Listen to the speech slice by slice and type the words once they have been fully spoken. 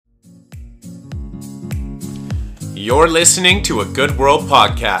You're listening to a Good World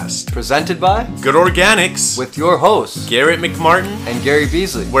podcast, presented by Good Organics, with your hosts, Garrett McMartin and Gary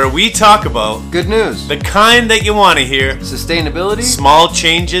Beasley, where we talk about good news, the kind that you want to hear, sustainability, small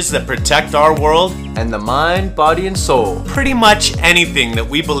changes that protect our world, and the mind, body, and soul. Pretty much anything that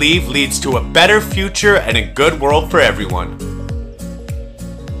we believe leads to a better future and a good world for everyone.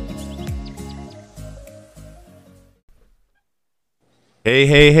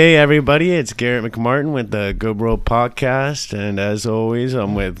 Hey, everybody. It's Garrett McMartin with the Good World Podcast. And as always,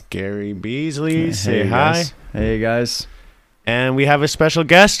 I'm with Gary Beasley. Say hi. Guys. Hey, guys. And we have a special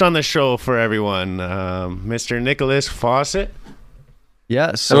guest on the show for everyone, Mr. Nicholas Fawcett.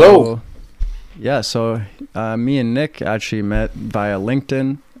 Yeah, Hello. Yeah, so me and Nick actually met via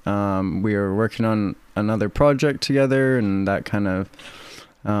LinkedIn. We were working on another project together, and that kind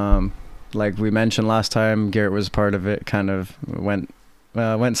of, like we mentioned last time, Garrett was part of it, kind of went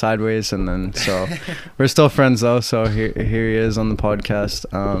sideways, and then so we're still friends though. So here he is on the podcast.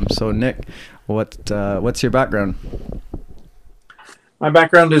 So Nick, what's your background? My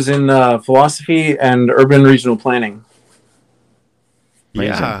background is in philosophy and urban regional planning.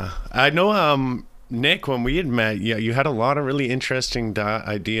 Amazing. Yeah, I know. Nick, when we had met, you had a lot of really interesting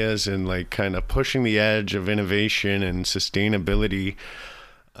ideas and like kind of pushing the edge of innovation and sustainability.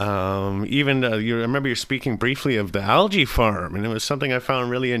 I remember you speaking briefly of the algae farm, and it was something I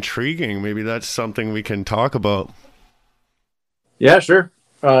found really intriguing. Maybe that's something we can talk about. Yeah, sure.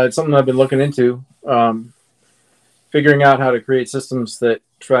 It's something I've been looking into, figuring out how to create systems that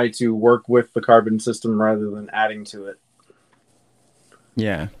try to work with the carbon system rather than adding to it.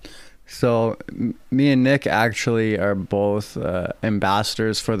 Yeah. So me and Nick actually are both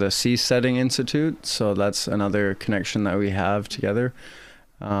ambassadors for the Seasteading Institute. So that's another connection that we have together.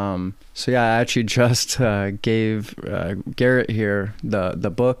 So yeah, I actually just gave Garrett here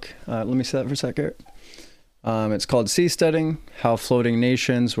the book. Let me say that for a sec, Garrett. It's called Seasteading: How Floating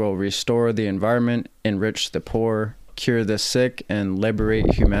Nations Will Restore the Environment, Enrich the Poor, Cure the Sick, and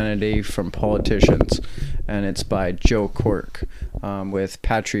Liberate Humanity from Politicians. And it's by Joe Quirk with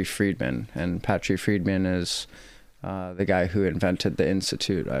Patrick Friedman. And Patrick Friedman is the guy who invented the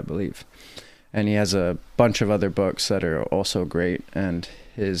Institute, I believe. And he has a bunch of other books that are also great. And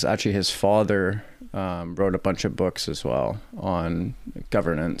his father wrote a bunch of books as well on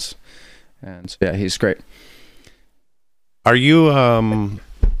governance. And so, yeah, he's great. Are you an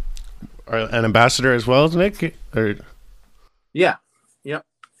ambassador as well as Nick? Or? Yeah. Yep.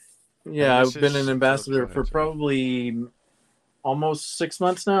 Yeah, I've been an ambassador for probably almost 6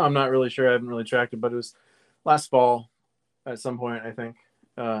 months now. I'm not really sure. I haven't really tracked it, but it was last fall at some point, I think.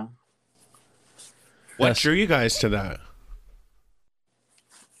 What drew you guys to that?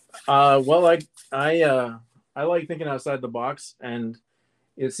 Well, I like thinking outside the box, and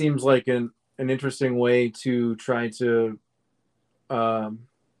it seems like an interesting way to try to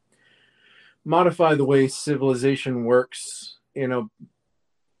modify the way civilization works, in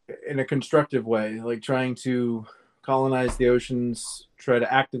a constructive way, like trying to colonize the oceans, try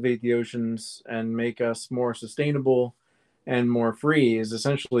to activate the oceans, and make us more sustainable and more free is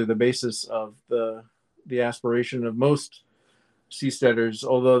essentially the basis of the aspiration of most seasteaders,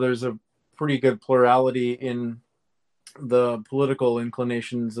 although there's a pretty good plurality in the political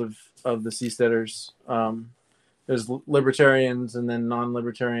inclinations of the seasteaders. There's libertarians and then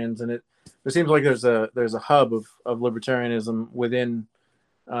non-libertarians, and it seems like there's a hub of libertarianism within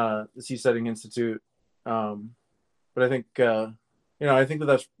the Seasteading Institute. But I think I think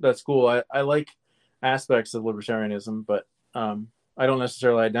that's cool. I like aspects of libertarianism, but I don't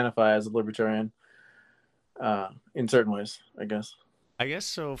necessarily identify as a libertarian in certain ways, I guess. I guess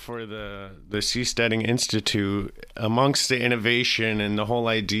so. For the Seasteading Institute, amongst the innovation and the whole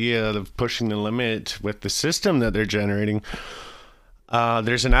idea of pushing the limit with the system that they're generating,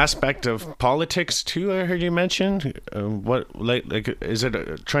 there's an aspect of politics too. I heard you mention. What like is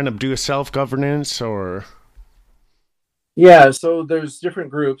it trying to do a self-governance or? Yeah, so there's different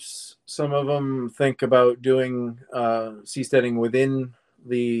groups. Some of them think about doing seasteading within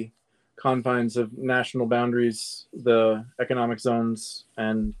the confines of national boundaries, the economic zones,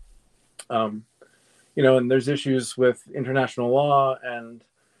 and and there's issues with international law and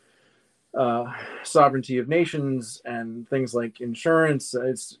sovereignty of nations and things like insurance.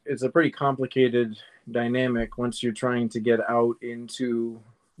 It's a pretty complicated dynamic once you're trying to get out into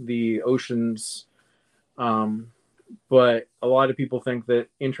the oceans. But a lot of people think that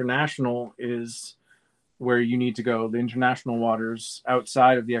international is where you need to go, the international waters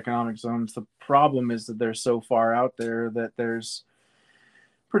outside of the economic zones. The problem is that they're so far out there that there's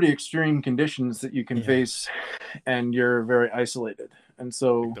pretty extreme conditions that you can face, and you're very isolated. And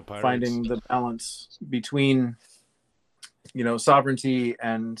so Like the pirates. finding the balance between sovereignty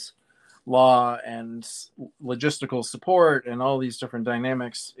and law and logistical support and all these different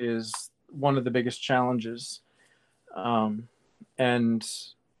dynamics is one of the biggest challenges. And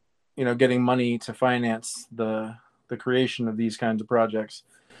getting money to finance the creation of these kinds of projects.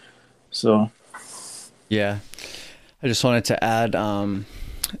 So Yeah. I just wanted to add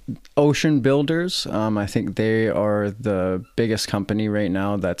Ocean Builders. I think they are the biggest company right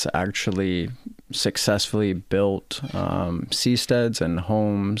now that's actually successfully built seasteads and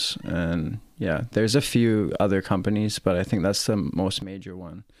homes. And yeah, there's a few other companies, but I think that's the most major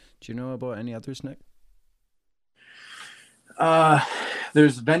one. Do you know about any others, Nick?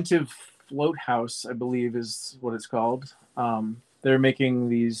 There's Ventive Float House, I believe is what it's called. They're making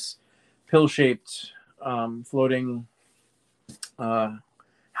these pill-shaped floating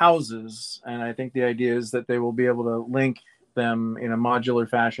houses, and I think the idea is that they will be able to link them in a modular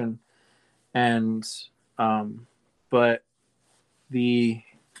fashion. And but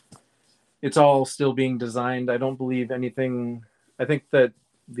it's all still being designed. I don't believe anything. I think that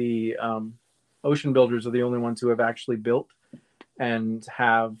the Ocean Builders are the only ones who have actually built and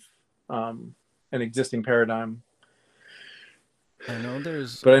have an existing paradigm. I know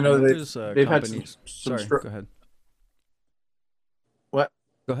there's, But I know there's they've had companies. some Sorry, go ahead. What?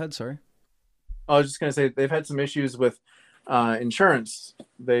 Go ahead. Sorry. I was just going to say they've had some issues with insurance.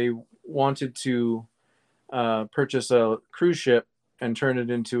 They wanted to purchase a cruise ship and turn it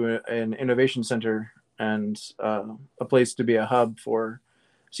into an innovation center and a place to be a hub for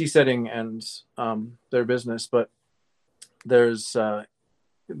seasetting and their business, but there's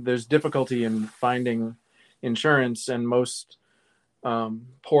difficulty in finding insurance, and most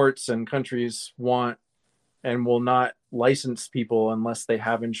ports and countries want and will not license people unless they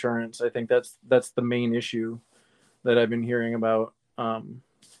have insurance. I think that's the main issue that I've been hearing about,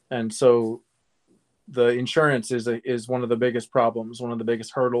 and so the insurance is one of the biggest problems, one of the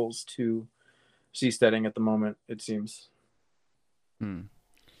biggest hurdles to seasteading at the moment, it seems.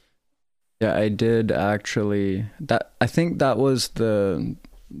 Yeah, I did actually. That I think that was the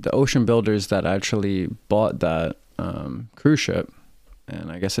Ocean Builders that actually bought that cruise ship,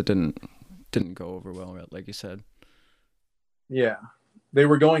 and I guess it didn't go over well, like you said. Yeah, they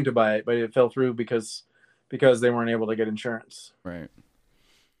were going to buy it, but it fell through because they weren't able to get insurance. Right.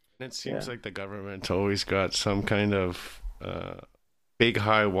 It seems like the government always got some kind of big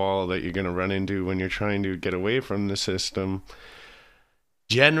high wall that you're going to run into when you're trying to get away from the system.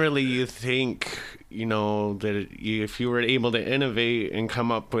 Generally, you think, that if you were able to innovate and come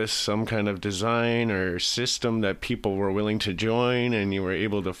up with some kind of design or system that people were willing to join and you were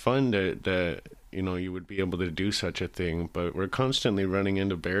able to fund it, that, you would be able to do such a thing. But we're constantly running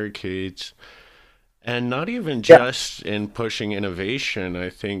into barricades. And not even just in pushing innovation. I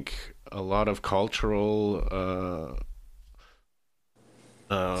think a lot of cultural,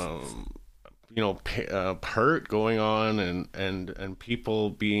 hurt going on, and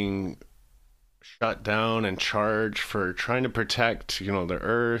people being shut down and charged for trying to protect, the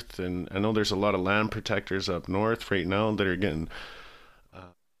earth. And I know there's a lot of land protectors up north right now that are getting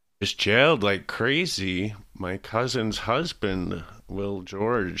just jailed like crazy. My cousin's husband, Will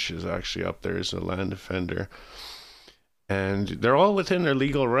George, is actually up there as a land defender. And they're all within their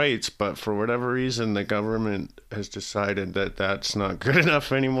legal rights, but for whatever reason, the government has decided that that's not good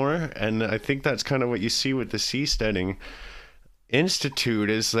enough anymore. And I think that's kind of what you see with the Seasteading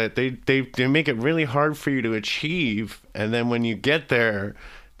Institute, is that they make it really hard for you to achieve. And then when you get there,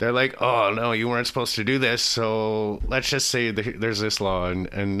 they're like, oh, no, you weren't supposed to do this. So let's just say there's this law,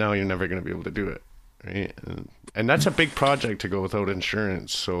 and now you're never going to be able to do it. Right? And that's a big project to go without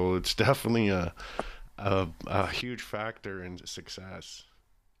insurance. So it's definitely a huge factor in success.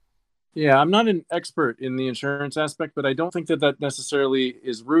 Yeah, I'm not an expert in the insurance aspect, but I don't think that necessarily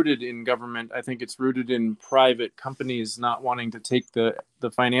is rooted in government. I think it's rooted in private companies not wanting to take the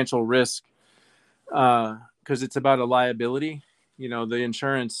financial risk, because it's about a liability. The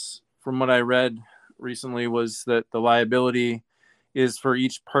insurance, from what I read recently, was that the liability is for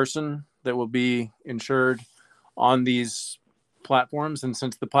each person that will be insured on these platforms. And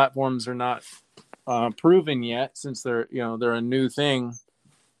since the platforms are not proven yet, since they're a new thing,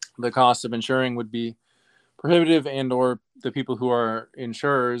 the cost of insuring would be prohibitive, and or the people who are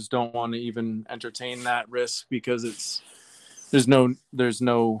insurers don't want to even entertain that risk because there's no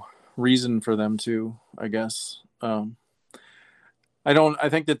reason for them to, I guess. I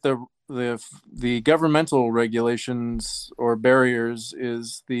think that the governmental regulations or barriers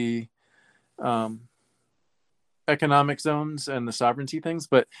is the economic zones and the sovereignty things,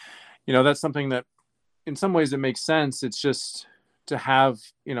 but that's something that in some ways it makes sense. It's just to have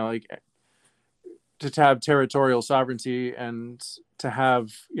to have territorial sovereignty and to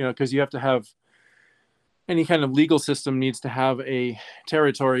have, because you have to have any kind of legal system needs to have a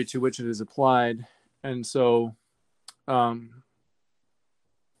territory to which it is applied. And so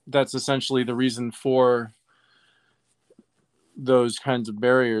that's essentially the reason for those kinds of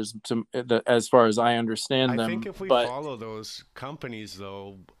barriers, as far as I understand them. I think if we follow those companies,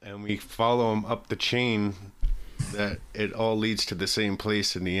 though, and we follow them up the chain, that it all leads to the same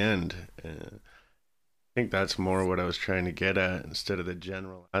place in the end. I think that's more what I was trying to get at instead of the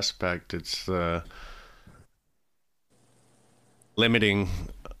general aspect. It's limiting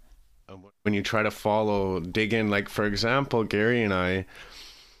when you try to dig in. Like, for example, Gary and I,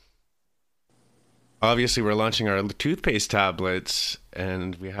 obviously we're launching our toothpaste tablets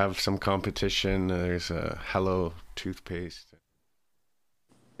and we have some competition. There's a Hello toothpaste.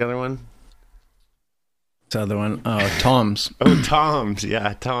 The other one? The other one? Tom's. Oh, Tom's.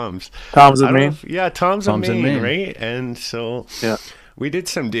 Yeah, Tom's. Tom's in Maine? Yeah, Tom's in Maine, right? And so we did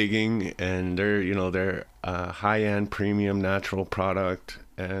some digging, and they're a high-end premium natural product.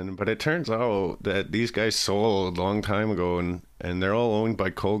 But it turns out that these guys sold a long time ago, and they're all owned by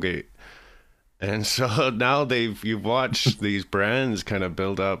Colgate. And so now you've watched these brands kind of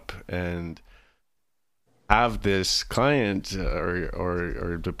build up and have this client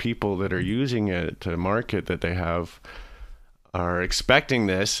or the people that are using it to market that they have are expecting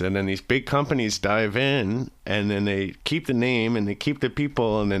this, and then these big companies dive in, and then they keep the name and they keep the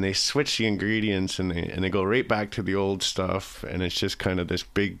people, and then they switch the ingredients and they go right back to the old stuff, and it's just kind of this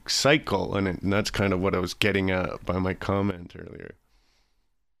big cycle, and that's kind of what I was getting at by my comment earlier.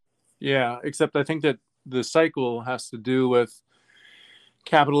 Yeah, except I think that the cycle has to do with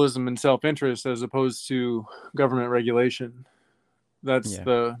capitalism and self-interest as opposed to government regulation. That's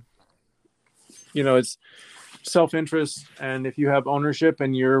it's self-interest, and if you have ownership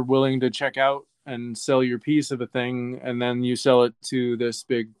and you're willing to check out and sell your piece of a thing, and then you sell it to this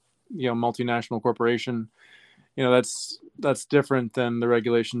big, multinational corporation, that's different than the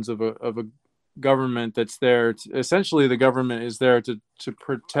regulations of a government that's there essentially the government is there to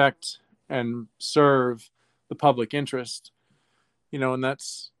protect and serve the public interest, and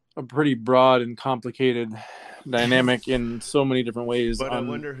that's a pretty broad and complicated dynamic in so many different ways. But I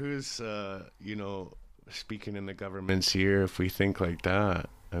wonder who's speaking in the government's ear if we think like that.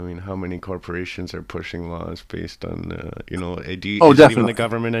 I mean, how many corporations are pushing laws based on is it even the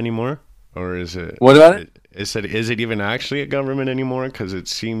government anymore? Or is it? What about it? Is it even actually a government anymore? Because it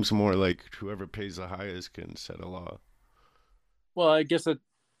seems more like whoever pays the highest can set a law. Well, I guess that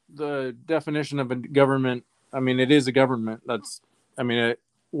the definition of a government, it is a government.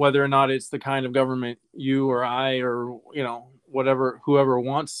 Whether or not it's the kind of government you or I or, whoever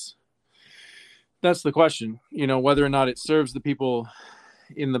wants, that's the question. Whether or not it serves the people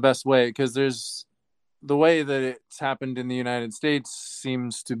in the best way. Because there's the way that it's happened in the United States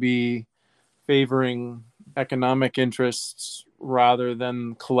seems to be favoring economic interests rather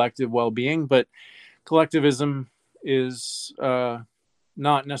than collective well-being, but collectivism is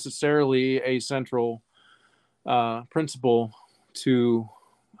not necessarily a central principle to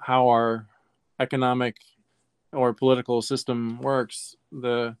how our economic or political system works.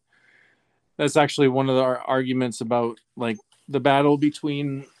 That's actually one of the arguments about the battle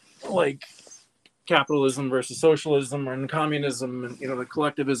between capitalism versus socialism and communism, and the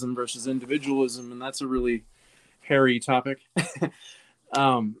collectivism versus individualism, and that's a really hairy topic.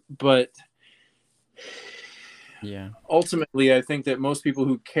 But ultimately I think that most people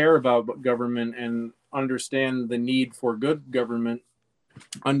who care about government and understand the need for good government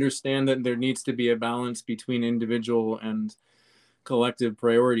understand that there needs to be a balance between individual and collective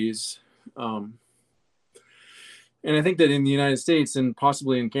priorities. And I think that in the United States and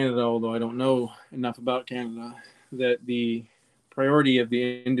possibly in Canada, although I don't know enough about Canada, that the priority of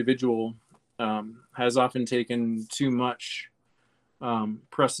the individual has often taken too much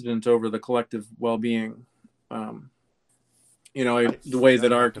precedent over the collective well-being. The way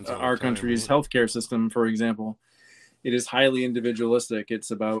that our country's healthcare system, for example, it is highly individualistic.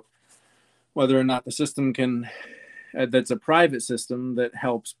 It's about whether or not the system can, that's a private system that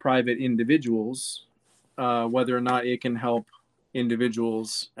helps private individuals, whether or not it can help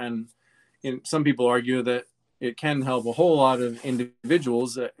individuals. And some people argue that it can help a whole lot of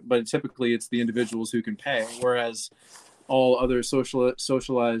individuals, but typically it's the individuals who can pay. Whereas all other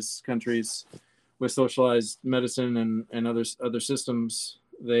socialized countries with socialized medicine and other systems,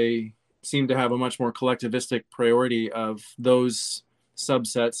 they seem to have a much more collectivistic priority of those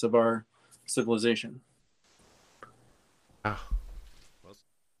subsets of our civilization.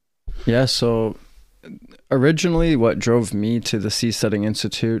 Yeah, so originally what drove me to the Seasteading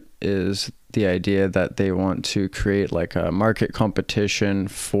Institute is the idea that they want to create like a market competition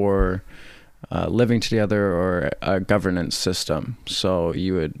for living together or a governance system. So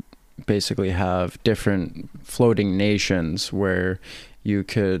you would basically have different floating nations where you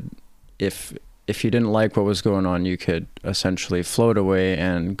could, if you didn't like what was going on, you could essentially float away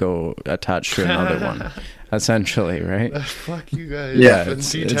and go attach to another one, essentially, right? Fuck you guys. Yeah,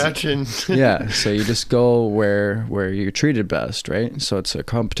 detaching. Yeah, so you just go where you're treated best, right? So it's a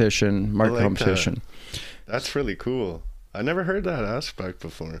competition, market competition. That's really cool. I never heard that aspect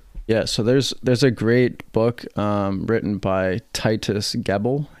before. Yeah, so there's a great book written by Titus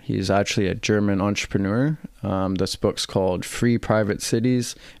Gebel. He's actually a German entrepreneur. This book's called Free Private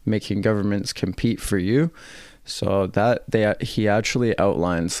Cities, Making Governments Compete for You. So he actually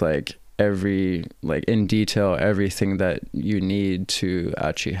outlines like in detail everything that you need to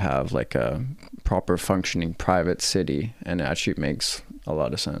actually have like a proper functioning private city, and it actually makes a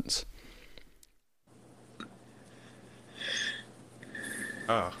lot of sense.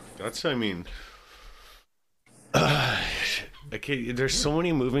 Oh, okay, there's so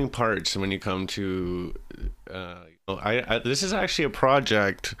many moving parts when you come to this is actually a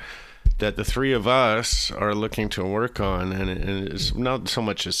project that the three of us are looking to work on, and it's not so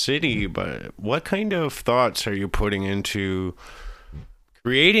much a city, but what kind of thoughts are you putting into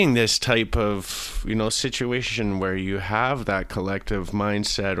creating this type of situation where you have that collective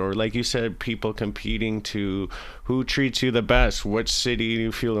mindset, or like you said, people competing to who treats you the best, which city do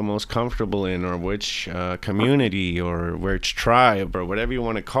you feel the most comfortable in, or which community, or which tribe, or whatever you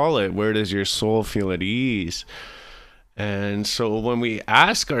want to call it, where does your soul feel at ease? And so when we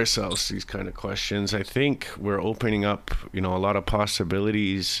ask ourselves these kind of questions, I think we're opening up a lot of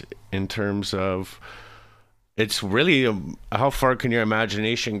possibilities in terms of it's really how far can your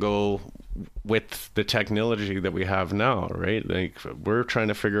imagination go with the technology that we have now, right? Like, we're trying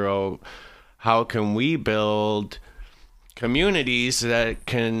to figure out how can we build communities that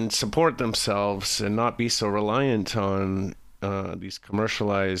can support themselves and not be so reliant on these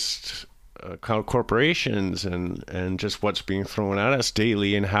commercialized corporations and just what's being thrown at us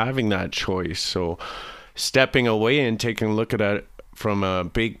daily, and having that choice. So stepping away and taking a look at it from a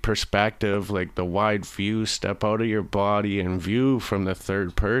big perspective, like the wide view, step out of your body and view from the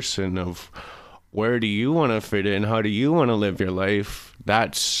third person of where do you want to fit in, how do you want to live your life.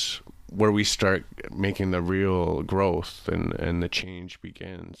 That's where we start making the real growth and the change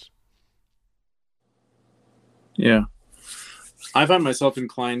begins. Yeah, I find myself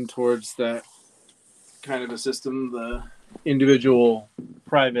inclined towards that kind of a system, the individual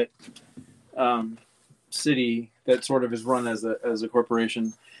private city that sort of is run as a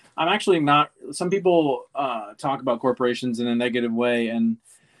corporation. I'm actually not. Some people talk about corporations in a negative way, and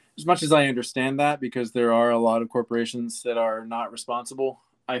as much as I understand that, because there are a lot of corporations that are not responsible,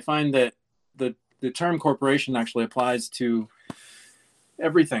 I find that the term corporation actually applies to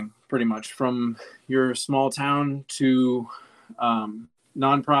everything, pretty much, from your small town to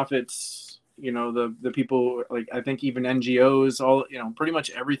nonprofits. The people, like, I think even NGOs, all, pretty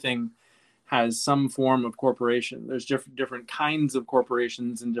much everything has some form of corporation. There's different kinds of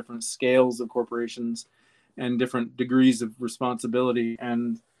corporations and different scales of corporations and different degrees of responsibility.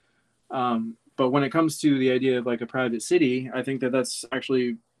 And but when it comes to the idea of like a private city, I think that that's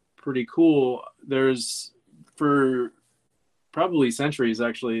actually pretty cool. There's, for probably centuries,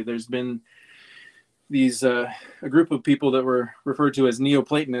 actually, there's been these a group of people that were referred to as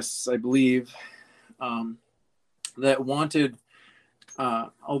Neoplatonists, I believe, that wanted,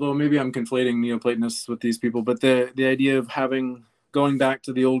 although maybe I'm conflating Neoplatonists with these people, but the idea of going back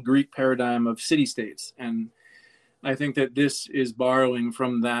to the old Greek paradigm of city-states. And I think that this is borrowing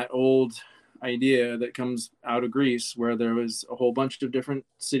from that old idea that comes out of Greece, where there was a whole bunch of different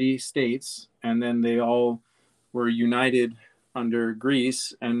city-states, and then they all were united under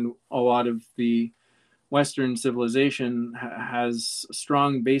Greece, and a lot of the Western civilization has a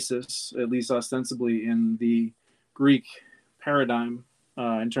strong basis, at least ostensibly, in the Greek paradigm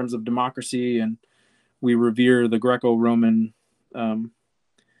in terms of democracy, and we revere the Greco-Roman,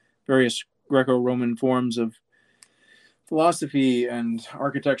 various Greco-Roman forms of philosophy and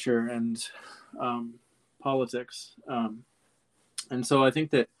architecture and politics. And so I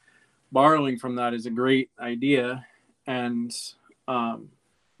think that borrowing from that is a great idea. And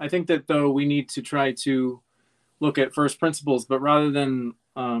I think that, though, we need to try to look at first principles, but rather than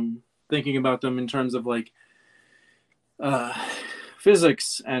thinking about them in terms of like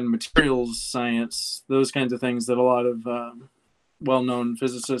physics and materials science, those kinds of things that a lot of well-known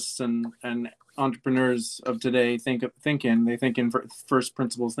physicists and entrepreneurs of today think in. They think in first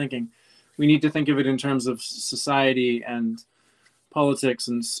principles thinking. we need to think of it in terms of society and politics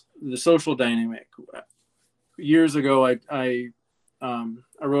and the social dynamic. Years ago, I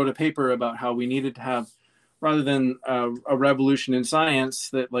wrote a paper about how we needed to have, rather than a revolution in science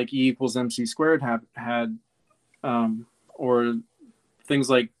that like E equals MC squared had, or things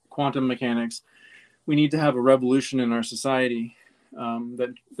like quantum mechanics, we need to have a revolution in our society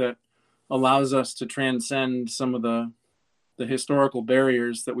that allows us to transcend some of the historical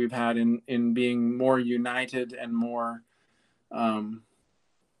barriers that we've had in being more united and more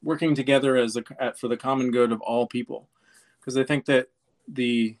working together for the common good of all people. Because I think that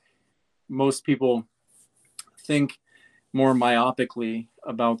most people think more myopically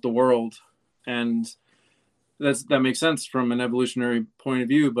about the world, and that makes sense from an evolutionary point of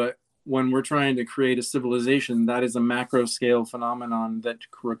view. But when we're trying to create a civilization, that is a macro scale phenomenon that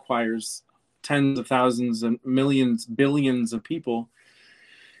requires tens of thousands and millions, billions of people.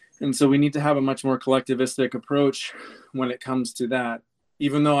 And so we need to have a much more collectivistic approach when it comes to that.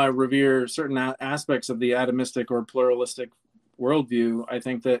 Even though I revere certain aspects of the atomistic or pluralistic worldview, I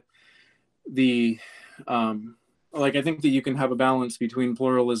think that I think that you can have a balance between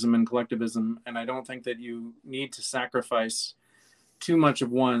pluralism and collectivism, and I don't think that you need to sacrifice too much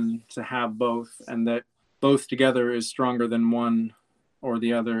of one to have both, and that both together is stronger than one or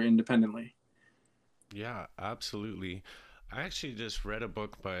the other independently. Yeah, absolutely. I actually just read a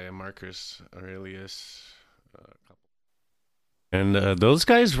book by Marcus Aurelius, and those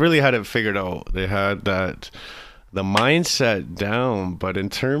guys really had it figured out. They had the mindset down, but in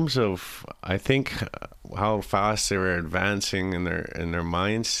terms of, I think, how fast they were advancing in their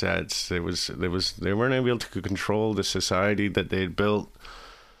mindsets, they weren't able to control the society that they had built,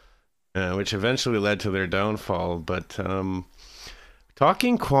 which eventually led to their downfall. But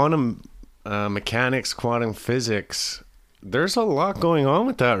talking quantum mechanics, quantum physics, there's a lot going on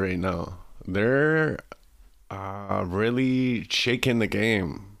with that right now. They're really shaking the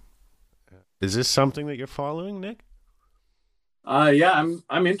game. Is this something that you're following, Nick? Yeah,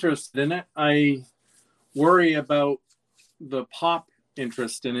 I'm interested in it. I worry about the pop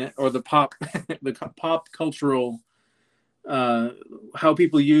interest in it, or the pop cultural, how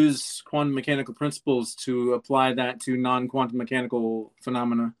people use quantum mechanical principles to apply that to non-quantum mechanical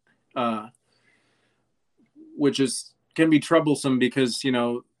phenomena, which can be troublesome because,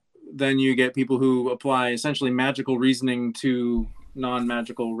 then you get people who apply essentially magical reasoning to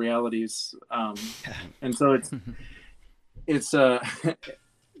non-magical realities, and so it's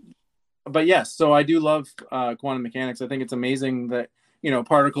but yes, so I do love quantum mechanics. I think it's amazing that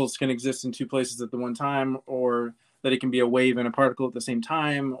particles can exist in two places at the one time, or that it can be a wave and a particle at the same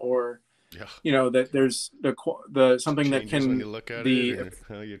time, or that there's the something that can when you look at it or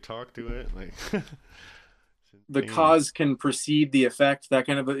how you talk to it, like the cause can precede the effect, that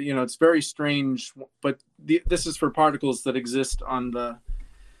kind of it's very strange. But this is for particles that exist on the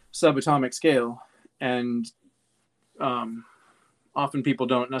subatomic scale, and often people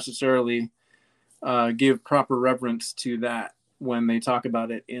don't necessarily give proper reverence to that when they talk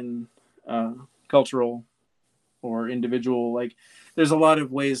about it in cultural or individual. Like, there's a lot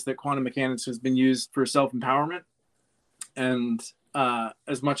of ways that quantum mechanics has been used for self-empowerment, and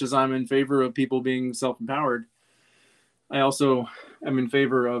as much as I'm in favor of people being self-empowered, I also am in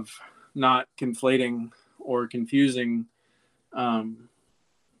favor of not conflating or confusing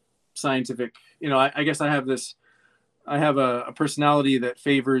scientific. I guess I have a personality that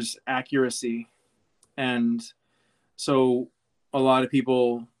favors accuracy, and so a lot of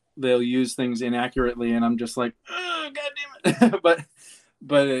people, they'll use things inaccurately, and I'm just like, oh, God damn it.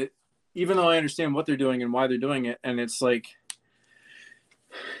 but even though I understand what they're doing and why they're doing it, and it's like,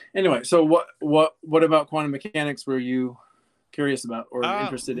 anyway, so what about quantum mechanics were you curious about or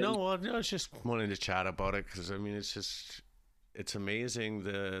interested in? No, I was just wanting to chat about it because it's amazing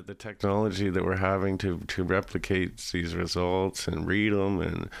the technology that we're having to replicate these results and read them,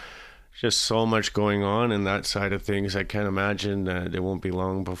 and just so much going on in that side of things. I can't imagine that it won't be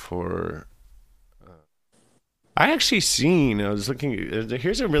long before. I was looking.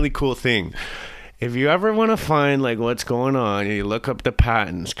 Here's a really cool thing. If you ever want to find like what's going on, you look up the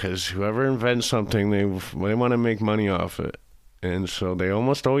patents, because whoever invents something, they want to make money off it. And so they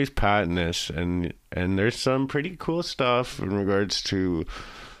almost always patent this, and there's some pretty cool stuff in regards to,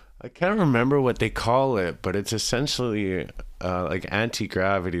 I can't remember what they call it, but it's essentially like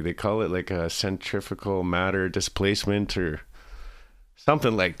anti-gravity. They call it like a centrifugal matter displacement or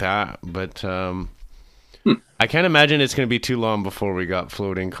something like that. But I can't imagine it's going to be too long before we got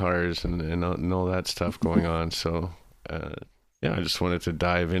floating cars and all that stuff going on. So yeah, I just wanted to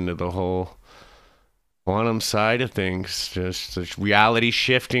dive into the whole quantum side of things, just the reality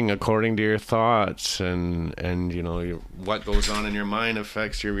shifting according to your thoughts, and what goes on in your mind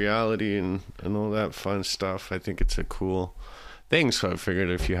affects your reality, and all that fun stuff. I think it's a cool thing. So I figured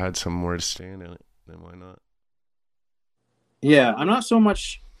if you had some more to stand in it, then why not? Yeah, I'm not so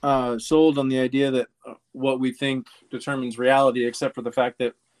much sold on the idea that what we think determines reality, except for the fact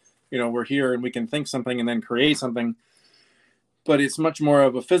that we're here and we can think something and then create something. But it's much more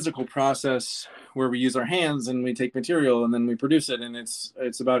of a physical process where we use our hands and we take material and then we produce it, and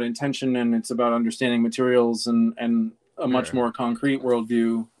it's about intention, and it's about understanding materials, and a much Sure. more concrete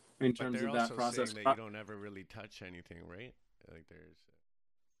worldview in But terms they're of that also process. saying that you don't ever really touch anything, right? Like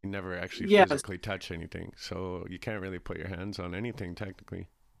you never actually Yes. physically touch anything, so you can't really put your hands on anything technically.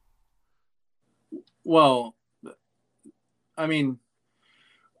 Well, I mean,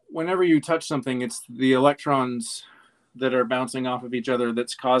 whenever you touch something, it's the electrons that are bouncing off of each other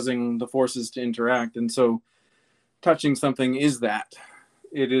that's causing the forces to interact. And so touching something is that.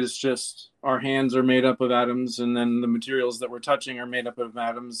 It is just our hands are made up of atoms, and then the materials that we're touching are made up of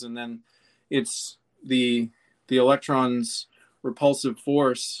atoms, and then it's the electrons repulsive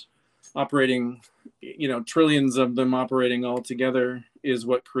force operating, trillions of them operating all together is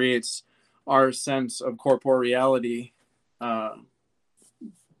what creates our sense of corporeality, uh,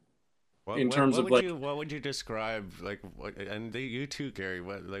 What in what terms what of would like, you what would you describe, like, what, and you too, Gary?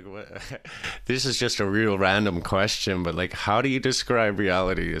 What this is just a real random question, but like, how do you describe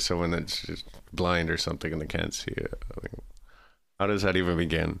reality to someone that's just blind or something and they can't see it? Like, how does that even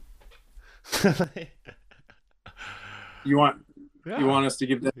begin? you want you Yeah, want us to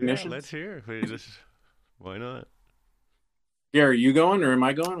give yeah. Let's definitions? hear. We just why not? Gary, you going or am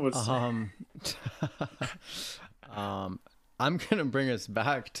I going? What's Um, um, I'm gonna bring us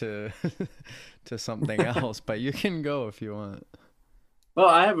back to to something else, but you can go if you want. Well,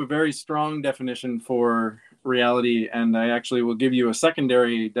 I have a very strong definition for reality, and I actually will give you a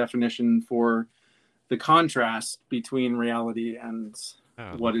secondary definition for the contrast between reality and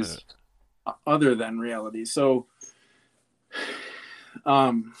Yeah, I what love is it. other than reality. So,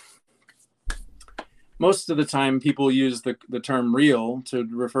 um, most of the time, people use the term real to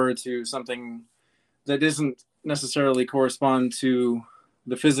refer to something that doesn't necessarily correspond to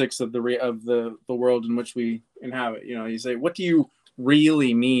the physics of the world in which we inhabit. You say, "What do you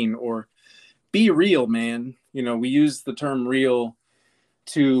really mean?" Or "Be real, man." We use the term "real"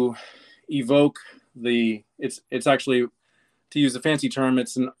 to evoke it's actually, to use a fancy term,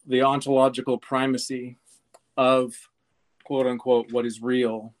 the ontological primacy of, quote unquote, what is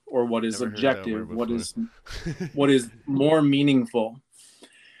real, or what is Never heard that word objective, what before. is more meaningful.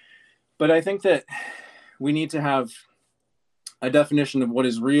 But I think that we need to have a definition of what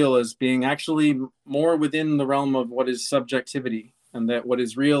is real as being actually more within the realm of what is subjectivity, and that what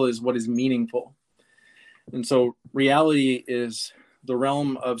is real is what is meaningful. And so reality is the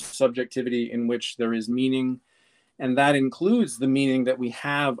realm of subjectivity in which there is meaning, and that includes the meaning that we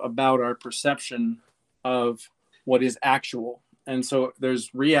have about our perception of what is actual. And so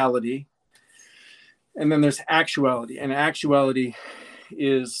there's reality, and then there's actuality. And actuality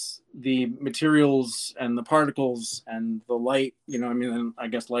is the materials and the particles and the light. I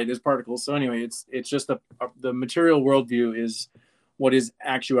guess light is particles. So anyway, it's just the material worldview is what is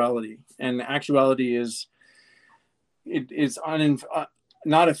actuality, and actuality is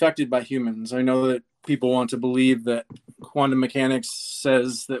not affected by humans. I know that people want to believe that quantum mechanics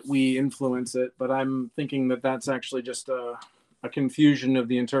says that we influence it, but I'm thinking that that's actually just a confusion of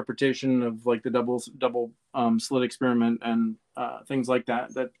the interpretation of like the double slit experiment and things like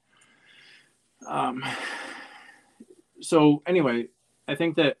that. Um, so anyway, I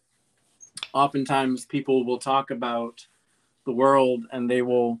think that oftentimes people will talk about the world and they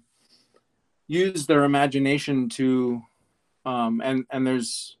will use their imagination to and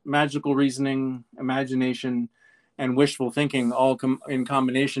there's magical reasoning, imagination, and wishful thinking all in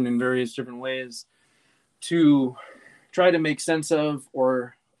combination in various different ways to try to make sense of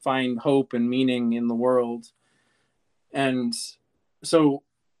or find hope and meaning in the world. And so,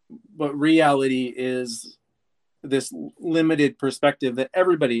 but reality is this limited perspective that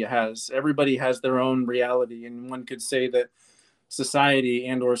everybody has. Everybody has their own reality, and one could say that society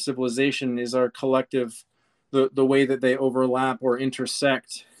and or civilization is our collective, the way that they overlap or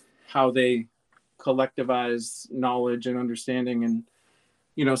intersect, how they collectivize knowledge and understanding.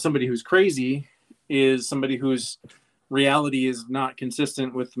 And somebody who's crazy is somebody whose reality is not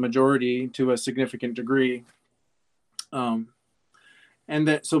consistent with the majority to a significant degree. And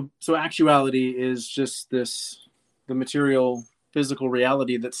that so actuality is just the material physical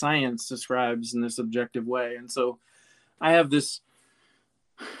reality that science describes in this objective way. And so I have this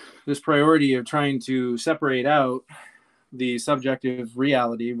this priority of trying to separate out the subjective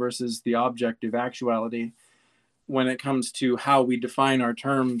reality versus the objective actuality when it comes to how we define our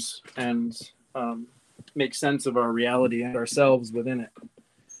terms and make sense of our reality and ourselves within it.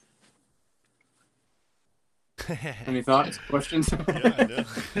 Any thoughts, questions? Yeah, no.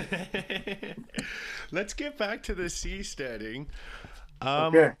 Let's get back to the seasteading.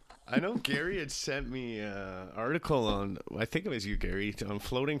 Okay. I know Gary had sent me an article on, I think it was you, Gary, on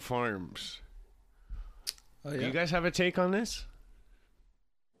floating farms. Oh, Do you guys have a take on this?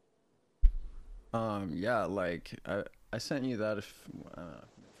 Yeah, like I sent you that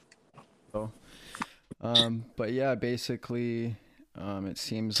so but yeah, basically it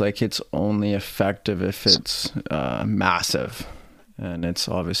seems like it's only effective if it's massive, and it's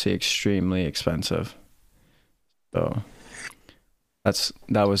obviously extremely expensive. So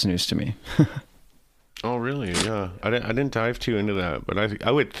that was news to me. Oh, really? Yeah. I didn't dive too into that, but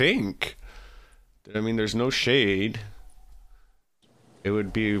I would think that, I mean, there's no shade. It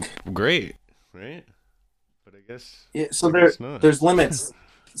would be great, right? But I guess Yeah, so I guess not. there's limits.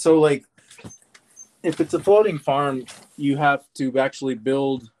 So like if it's a floating farm, you have to actually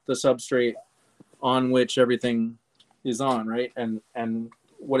build the substrate on which everything is on, right? And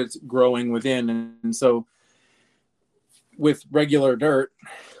what it's growing within. And so with regular dirt,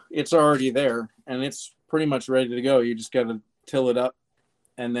 it's already there and it's pretty much ready to go. You just got to till it up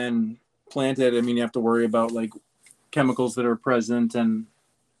and then plant it. I mean, you have to worry about like chemicals that are present and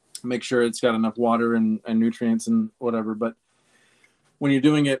make sure it's got enough water and nutrients and whatever. But when you're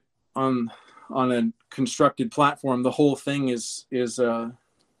doing it on a constructed platform, the whole thing is a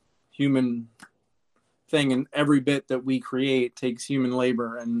human thing, and every bit that we create takes human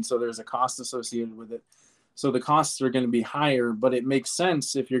labor, and so there's a cost associated with it. So the costs are going to be higher, but it makes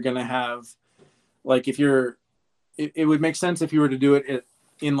sense if you're going to have, like, if you're, it would make sense if you were to do it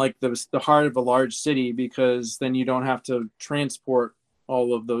in like the heart of a large city, because then you don't have to transport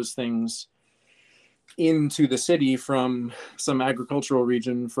all of those things into the city from some agricultural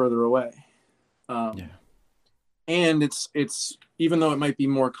region further away. Yeah. And it's even though it might be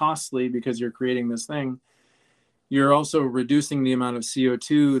more costly because you're creating this thing, you're also reducing the amount of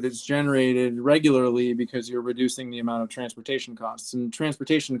CO2 that's generated regularly because you're reducing the amount of transportation costs. And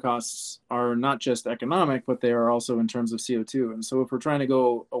transportation costs are not just economic, but they are also in terms of CO2. And so if we're trying to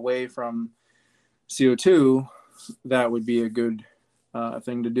go away from CO2, that would be a good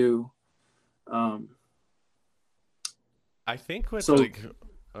thing to do. I think with So- like,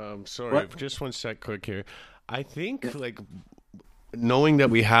 sorry, What? just one sec, quick here. I think like knowing that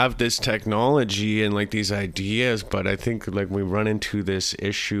we have this technology and like these ideas, but I think like we run into this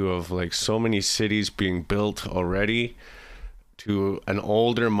issue of like so many cities being built already to an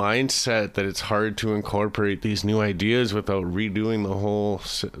older mindset that it's hard to incorporate these new ideas without redoing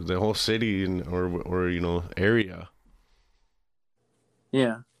the whole city or you know, area.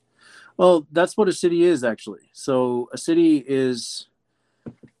 Yeah. Well, that's what a city is actually. So a city is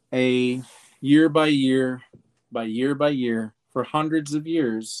a year by year for hundreds of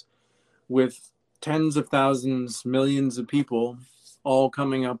years with tens of thousands, millions of people all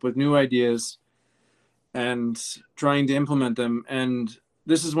coming up with new ideas and trying to implement them. And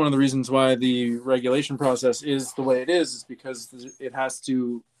this is one of the reasons why the regulation process is the way it is because it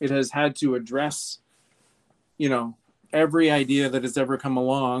has had to address, you know, every idea that has ever come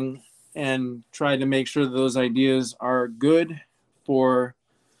along and try to make sure that those ideas are good for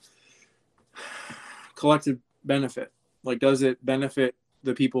collective benefit. Like, does it benefit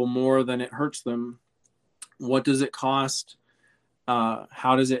the people more than it hurts them? What does it cost?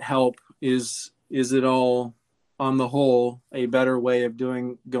 How does it help? Is it all on the whole a better way of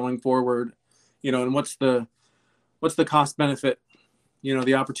going forward? You know, and what's the cost benefit? You know,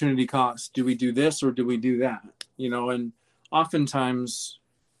 the opportunity cost. Do we do this or do we do that? You know, and oftentimes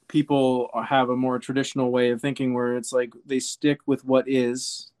people have a more traditional way of thinking where it's like they stick with what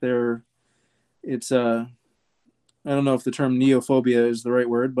is. I don't know if the term neophobia is the right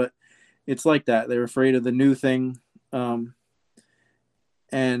word, but it's like that. They're afraid of the new thing. And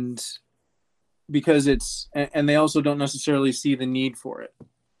because and they also don't necessarily see the need for it,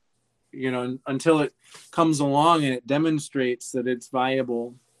 you know, until it comes along and it demonstrates that it's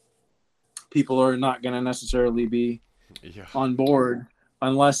viable. People are not going to necessarily be on board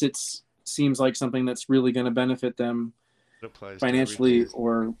unless it seems like something that's really going to benefit them financially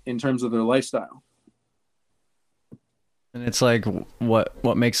or in terms of their lifestyle. And it's like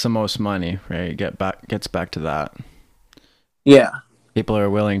what makes the most money, right? Gets back to that. Yeah. People are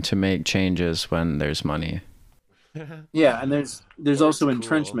willing to make changes when there's money. Yeah, and there's also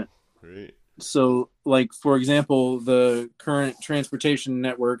entrenchment. Right. So, like, for example, the current transportation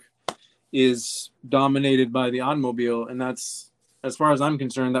network is dominated by the automobile, and that's, as far as I'm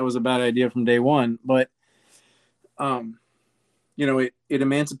concerned, that was a bad idea from day one. But it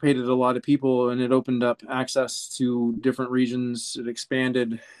emancipated a lot of people, and it opened up access to different regions. It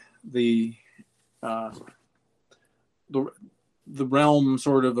expanded the the realm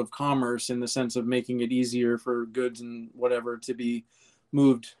sort of commerce, in the sense of making it easier for goods and whatever to be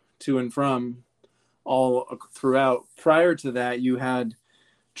moved to and from all throughout. Prior to that, you had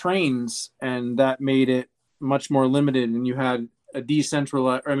trains, and that made it much more limited, and you had a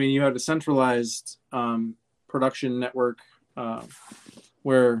centralized production network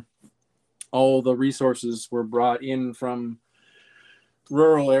where all the resources were brought in from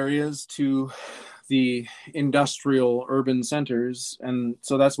rural areas to the industrial urban centers. And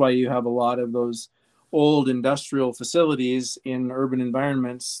so that's why you have a lot of those old industrial facilities in urban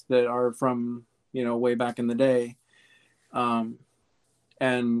environments that are from, way back in the day.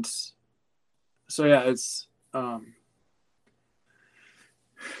 And so, yeah, it's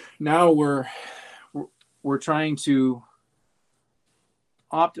now we're trying to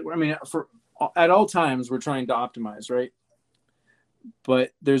at all times we're trying to optimize, right?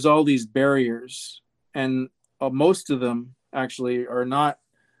 But there's all these barriers, and most of them actually are not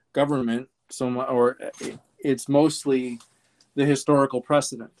government so much, or it's mostly the historical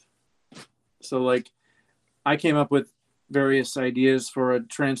precedent. So, like, I came up with various ideas for a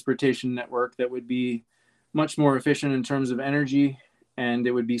transportation network that would be much more efficient in terms of energy, and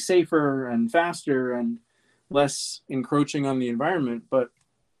it would be safer and faster and less encroaching on the environment, but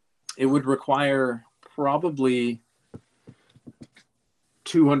it would require probably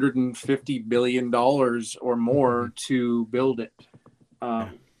 $250 billion or more to build it.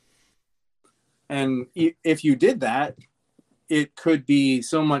 And if you did that, it could be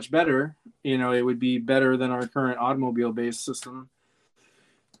so much better. It would be better than our current automobile-based system.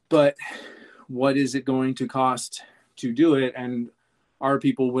 But what is it going to cost to do it? And are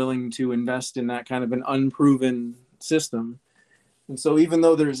people willing to invest in that kind of an unproven system? And so even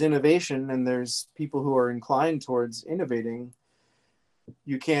though there's innovation and there's people who are inclined towards innovating,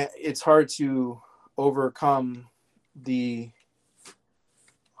 it's hard to overcome the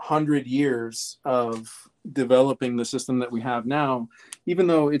 100 years of developing the system that we have now, even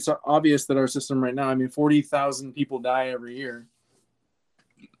though it's obvious that our system right now, 40,000 people die every year.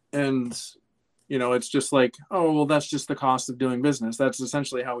 And, it's just like, oh, well, that's just the cost of doing business. That's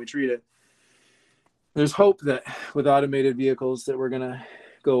essentially how we treat it. There's hope that with automated vehicles that we're going to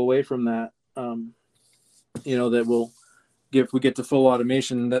go away from that, that if we get to full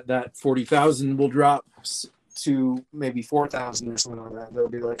automation, that 40,000 will drop to maybe 4,000 or something like that. There'll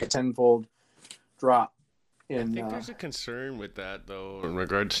be like a tenfold drop. I think there's a concern with that, though, in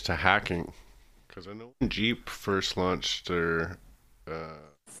regards to hacking. Because I know when Jeep first launched their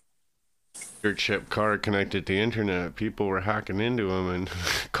chip car connected to the internet, people were hacking into them and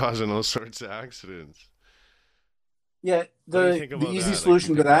causing all sorts of accidents. Yeah, the easy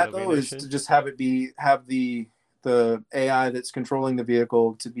solution to that, though, is to just have the AI that's controlling the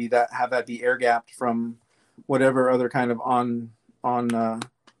vehicle to be have that be air gapped from whatever other kind of on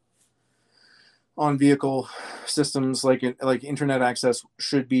vehicle systems, like internet access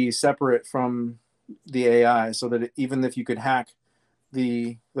should be separate from the AI, so that even if you could hack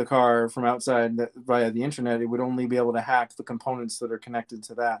the car from outside via the internet, it would only be able to hack the components that are connected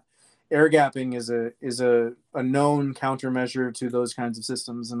to that. Air gapping is a known countermeasure to those kinds of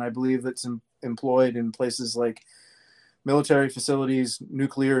systems, and I believe it's employed in places like military facilities,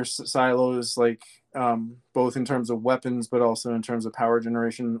 nuclear silos, like both in terms of weapons, but also in terms of power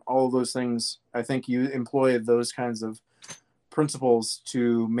generation. All of those things, I think you employ those kinds of principles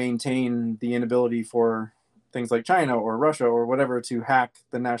to maintain the inability for things like China or Russia or whatever to hack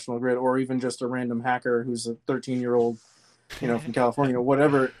the national grid, or even just a random hacker who's a 13-year-old, from California,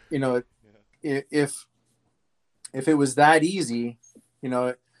 whatever, if it was that easy,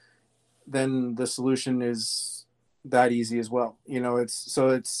 then the solution is that easy as well.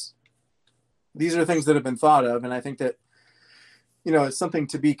 These are things that have been thought of, and I think that, it's something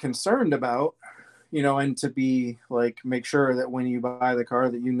to be concerned about, and to be make sure that when you buy the car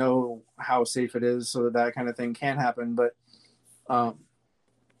that how safe it is, so that kind of thing can happen. But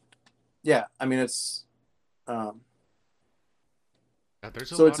it's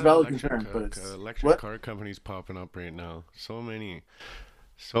there's it's a valid concern, but it's electric car companies popping up right now. So many.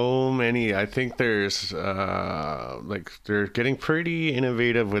 I think there's they're getting pretty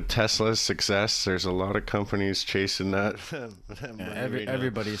innovative with Tesla's success. There's a lot of companies chasing that.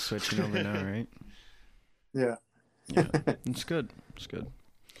 Everybody's switching over now, right? Yeah. It's good.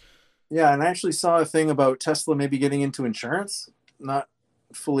 Yeah, and I actually saw a thing about Tesla maybe getting into insurance. Not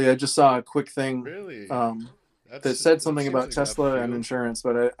fully. I just saw a quick thing Really? that said That something seems about like left Tesla and field. insurance,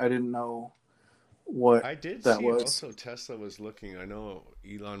 but I didn't know what I did that see was. also Tesla was looking. I know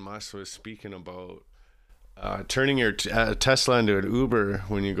Elon Musk was speaking about turning your Tesla into an Uber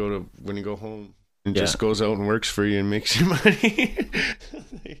when you go home and Yeah. just goes out and works for you and makes you money.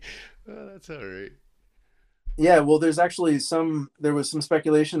 Like, well, that's all right. Yeah, well, there was some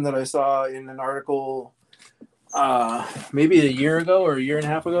speculation that I saw in an article maybe a year ago or a year and a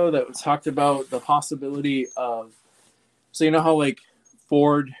half ago that talked about the possibility of, so you know how like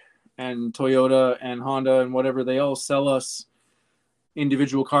Ford and Toyota and Honda and whatever, they all sell us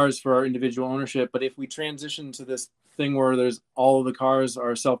individual cars for our individual ownership, but if we transition to this thing where there's all of the cars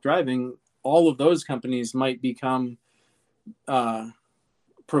are self-driving, all of those companies might become uh,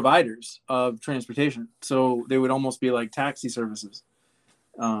 providers of transportation. So they would almost be like taxi services,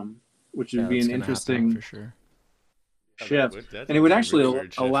 which would Yeah, be that's an gonna happen for interesting sure. Yeah, that shift, would that'd and it would be a actually really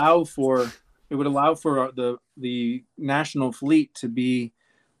weird shift. allow for the national fleet to be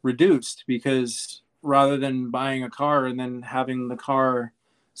reduced, because rather than buying a car and then having the car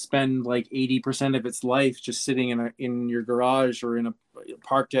spend like 80% of its life just sitting in your garage or in a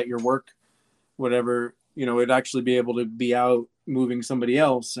parked at your work, whatever, it'd actually be able to be out moving somebody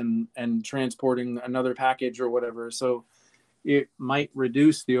else and transporting another package or whatever. So it might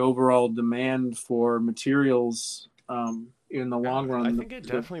reduce the overall demand for materials in the Yeah, long I run. think it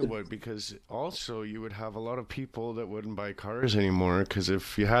definitely would, because also you would have a lot of people that wouldn't buy cars anymore, because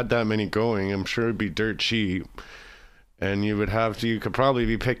if you had that many going, I'm sure it'd be dirt cheap, and you could probably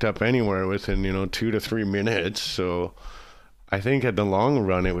be picked up anywhere within 2 to 3 minutes. So I think at the long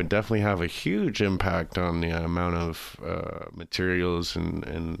run, it would definitely have a huge impact on the amount of materials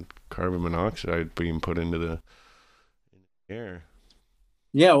and carbon monoxide being put into the air.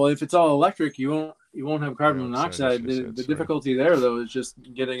 Yeah, well, if it's all electric, you won't have carbon Dioxide, I monoxide. should have The said, the sorry. difficulty there though is just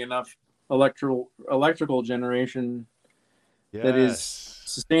getting enough electrical generation that is Yes,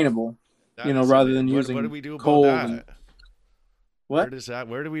 sustainable, that is rather it. than What do using we do about coal and that? what?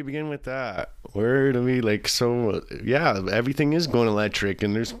 Where do we begin with that? Where do we so yeah, everything is going electric,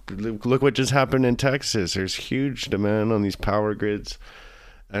 and look what just happened in Texas. There's huge demand on these power grids,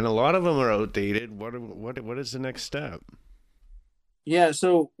 and a lot of them are outdated. What is the next step? Yeah,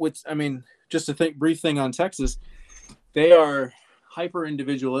 so just a brief thing on Texas, they are hyper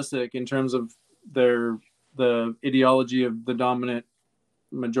individualistic in terms of their the ideology of the dominant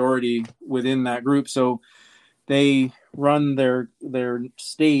majority within that group. So they run their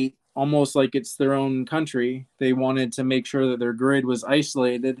state almost like it's their own country. They wanted to make sure that their grid was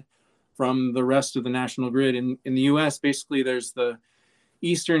isolated from the rest of the national grid. In the US, basically there's the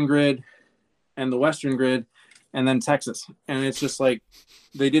eastern grid and the western grid, and then Texas. And it's just like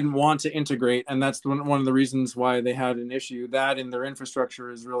they didn't want to integrate, and that's one of the reasons why they had an issue. That in their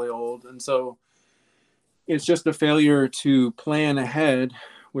infrastructure is really old, and so it's just a failure to plan ahead,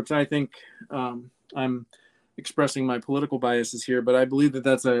 which I think I'm expressing my political biases here, but I believe that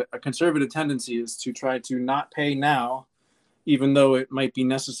that's a conservative tendency, is to try to not pay now, even though it might be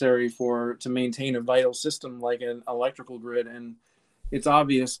necessary to maintain a vital system like an electrical grid. And it's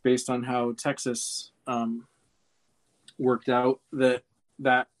obvious based on how Texas worked out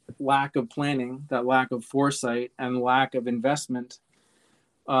that lack of planning, that lack of foresight, and lack of investment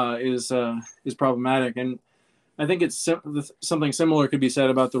is problematic. And I think it's something similar could be said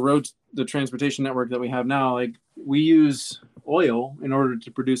about the roads, the transportation network that we have now. Like, we use oil in order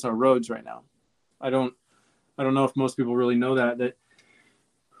to produce our roads right now. I don't know if most people really know that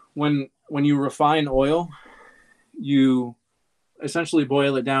when you refine oil, you essentially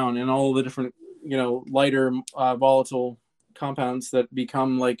boil it down, and all the different lighter volatile compounds that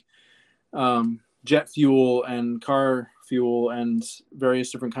become like jet fuel and car fuel and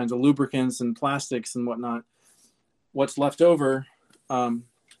various different kinds of lubricants and plastics and whatnot. What's left over, I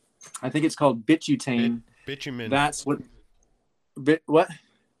think it's called butane. Bitumen. That's what I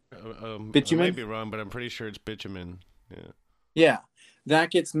might bitumen. be wrong, but I'm pretty sure it's bitumen. Yeah. Yeah,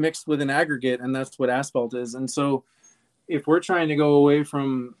 that gets mixed with an aggregate, and that's what asphalt is. And so, if we're trying to go away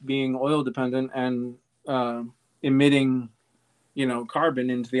from being oil dependent and emitting, carbon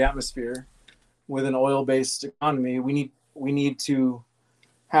into the atmosphere with an oil-based economy, we need to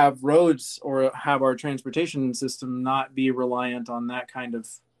have roads or have our transportation system not be reliant on that kind of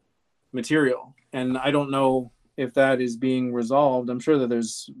material. And I don't know if that is being resolved. I'm sure that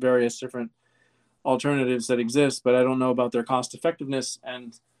there's various different alternatives that exist, but I don't know about their cost effectiveness.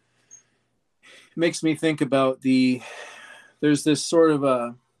 And it makes me think about there's this sort of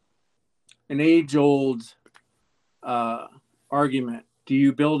an age old argument. Do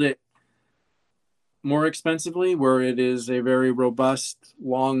you build it more expensively, where it is a very robust,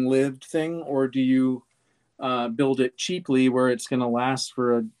 long-lived thing, or do you build it cheaply, where it's going to last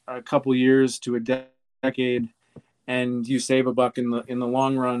for a couple years to a decade, and you save a buck in the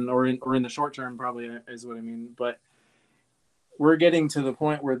long run, or in the short term, probably is what I mean. But we're getting to the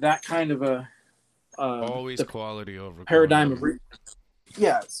point where that kind of Always the quality over paradigm quantity.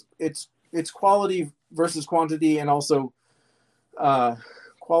 of it's quality versus quantity, and also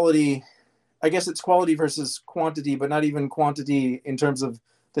quality. I guess it's quality versus quantity, but not even quantity in terms of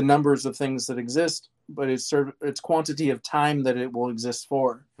the numbers of things that exist, but it's quantity of time that it will exist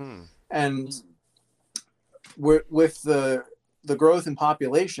for. And with the growth in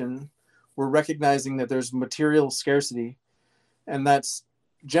population, we're recognizing that there's material scarcity, and that's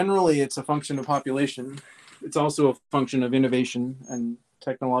generally it's a function of population. It's also a function of innovation and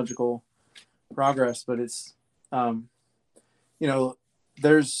technological progress, but it's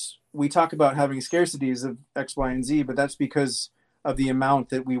we talk about having scarcities of X, Y, and Z, but that's because of the amount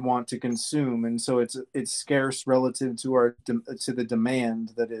that we want to consume, and so it's scarce relative to the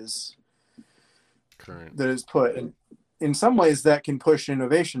demand that is Current. put. And in some ways, that can push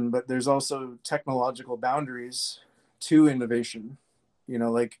innovation, but there's also technological boundaries to innovation.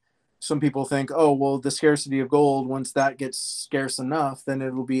 Like some people think, oh, well, the scarcity of gold, once that gets scarce enough, then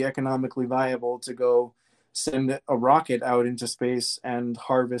it'll be economically viable to go send a rocket out into space and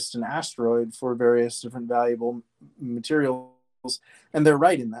harvest an asteroid for various different valuable materials. And they're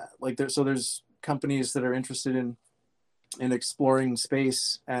right in that. Like there's companies that are interested in exploring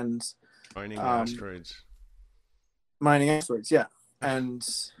space and Mining asteroids. Yeah. And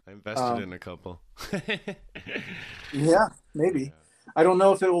I invested in a couple. Yeah, maybe. Yeah. I don't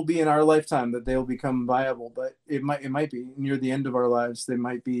know if it will be in our lifetime that they'll become viable, but it might be near the end of our lives. They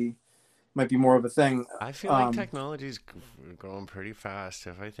might be more of a thing. I feel like technology's growing pretty fast.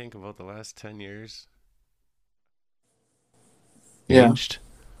 If I think about the last 10 years, changed.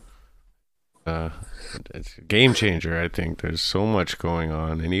 It's a game changer. I think there's so much going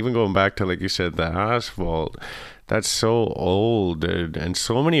on, and even going back to, like you said, the asphalt, that's so old, and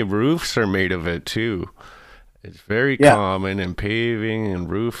so many roofs are made of it too. It's very common in paving and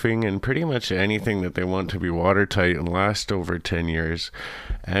roofing and pretty much anything that they want to be watertight and last over 10 years.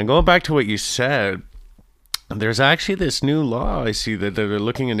 And going back to what you said, there's actually this new law I see that they're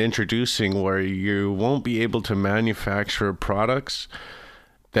looking at introducing where you won't be able to manufacture products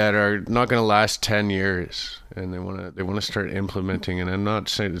that are not going to last 10 years. And they want to start implementing. And I'm not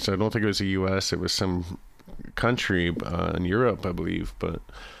saying this, I don't think it was the US, it was some country in Europe, I believe, but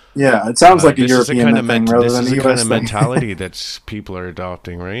yeah, it sounds like a European thing rather than a US thing. This is the kind of mentality that people are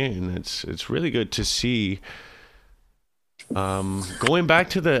adopting, right? And it's really good to see. Going back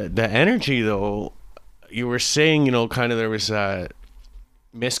to the energy, though, you were saying, kind of there was that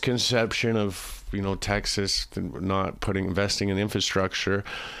misconception of, Texas not investing in infrastructure.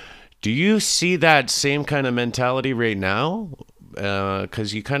 Do you see that same kind of mentality right now?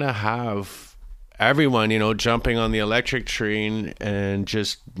 Because you kind of have everyone, jumping on the electric train and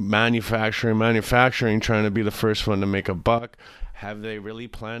just manufacturing, trying to be the first one to make a buck. Have they really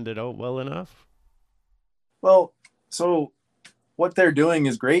planned it out well enough? Well, so what they're doing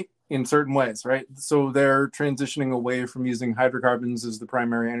is great in certain ways, right? So they're transitioning away from using hydrocarbons as the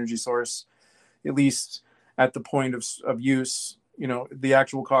primary energy source, at least at the point of use, the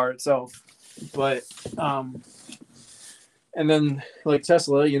actual car itself. But and then like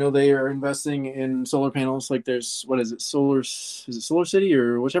Tesla, they are investing in solar panels. Like there's, what is it? Is it Solar City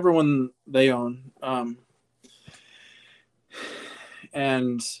or whichever one they own?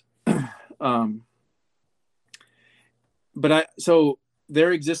 So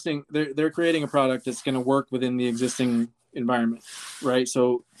they're creating a product that's going to work within the existing environment, right?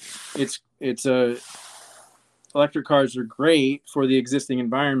 So electric cars are great for the existing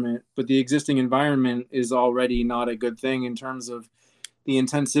environment, but the existing environment is already not a good thing in terms of the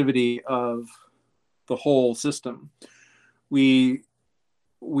intensivity of the whole system. We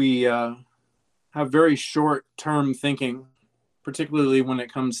have very short-term thinking, particularly when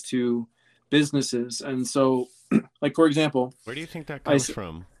it comes to businesses. And so, like, for example, where do you think that comes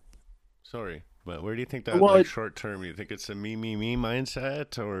from? Sorry, but where do you think that short term? Do you think it's a me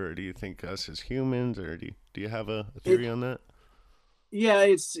mindset, or do you think us as humans, or do you have a theory on that? Yeah,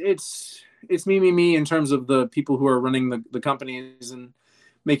 it's me in terms of the people who are running the companies and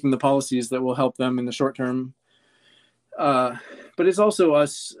making the policies that will help them in the short term. But it's also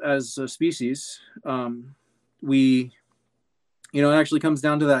us as a species. It actually comes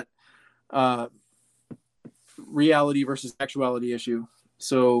down to that reality versus actuality issue.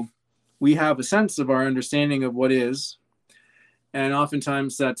 So we have a sense of our understanding of what is, and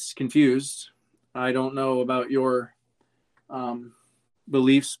oftentimes that's confused. I don't know about your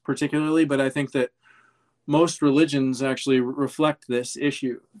beliefs particularly, but I think that most religions actually reflect this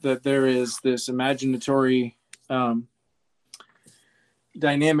issue, that there is this imaginatory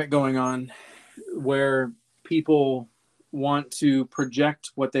dynamic going on where people want to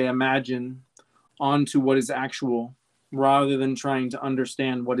project what they imagine onto what is actual rather than trying to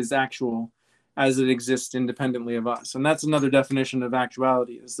understand what is actual as it exists independently of us. And that's another definition of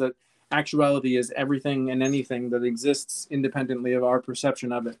actuality, is that actuality is everything and anything that exists independently of our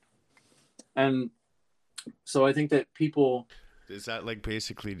perception of it. And so I think that people... Is that like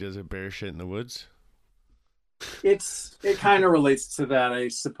basically does a bear shit in the woods? It kind of relates to that, I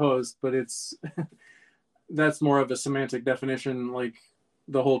suppose, but it's that's more of a semantic definition. Like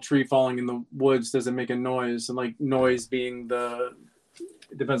the whole tree falling in the woods, does it make a noise? And like noise being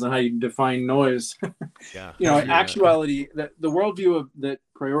it depends on how you define noise. Yeah. You know, actuality, that the worldview that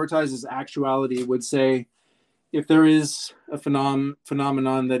prioritizes actuality would say, if there is a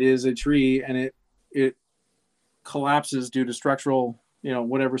phenomenon that is a tree and it collapses due to structural,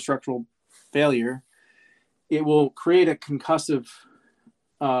 whatever structural failure, it will create a concussive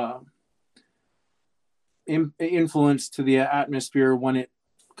influence to the atmosphere when it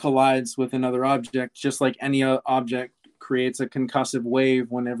collides with another object, just like any object creates a concussive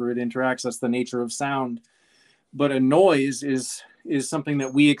wave whenever it interacts. That's the nature of sound. But a noise is something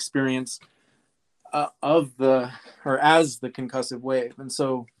that we experience as the concussive wave. And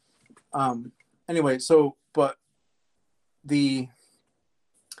so anyway, but we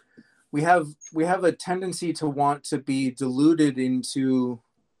have a tendency to want to be deluded into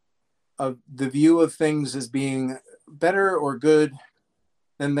the view of things as being better or good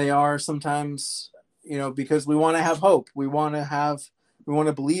than they are sometimes, because we want to have hope. We want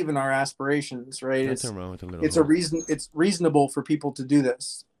to believe in our aspirations, right? It's reasonable for people to do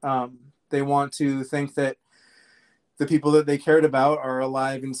this. They want to think that the people that they cared about are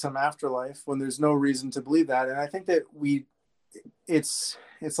alive in some afterlife when there's no reason to believe that. And I think that it's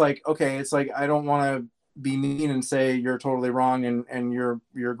like, okay, it's like, I don't want to be mean and say you're totally wrong and your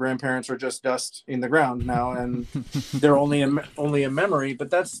grandparents are just dust in the ground now and they're only a memory, but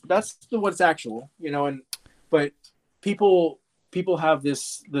that's what's actual, but people have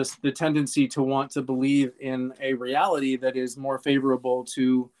the tendency to want to believe in a reality that is more favorable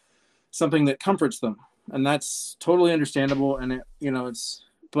to something that comforts them, and that's totally understandable. And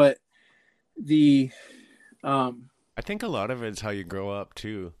I think a lot of it's how you grow up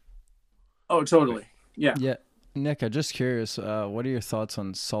too. Oh, totally. Yeah. Yeah. Nick, I'm just curious, what are your thoughts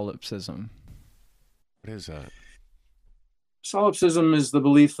on solipsism? What is that? Solipsism is the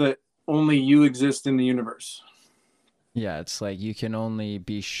belief that only you exist in the universe. Yeah, it's like you can only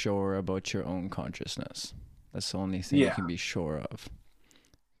be sure about your own consciousness. That's the only thing you can be sure of.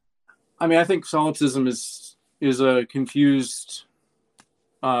 I mean, I think solipsism is a confused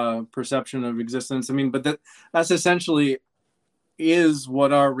perception of existence. I mean, but that's essentially is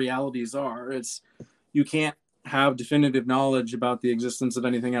what our realities are. You can't have definitive knowledge about the existence of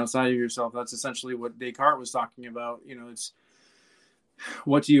anything outside of yourself. That's essentially what Descartes was talking about. It's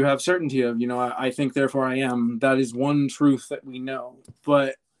what do you have certainty of? I think, therefore I am. That is one truth that we know.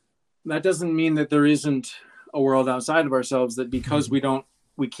 But that doesn't mean that there isn't a world outside of ourselves, that because we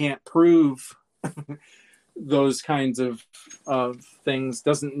can't prove those kinds of things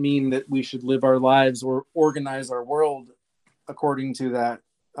doesn't mean that we should live our lives or organize our world according to that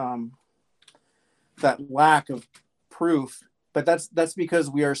lack of proof. But that's because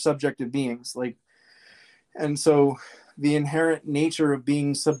we are subjective beings, and so the inherent nature of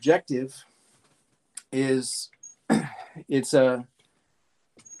being subjective is you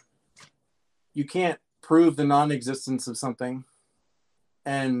can't prove the non-existence of something.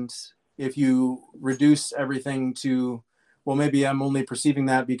 And if you reduce everything to, well, maybe I'm only perceiving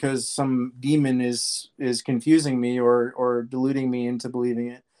that because some demon is confusing me or deluding me into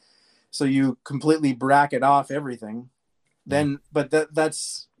believing it, so you completely bracket off everything, then, but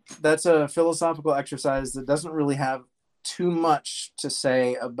that's a philosophical exercise that doesn't really have too much to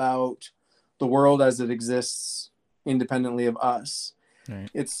say about the world as it exists independently of us. Right.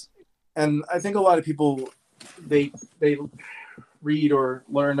 And I think a lot of people, they read or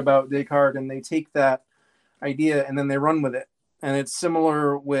learn about Descartes and they take that idea and then they run with it. And it's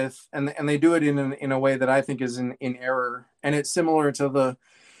similar with, and they do it in a way that I think is in error. And it's similar to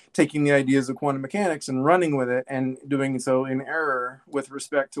taking the ideas of quantum mechanics and running with it and doing so in error with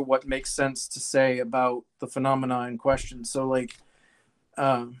respect to what makes sense to say about the phenomena in question. So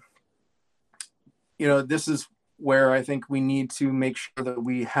this is where I think we need to make sure that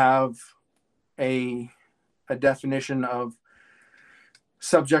we have a definition of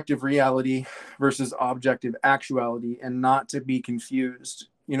subjective reality versus objective actuality, and not to be confused.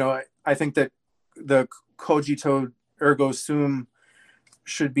 I think that the cogito ergo sum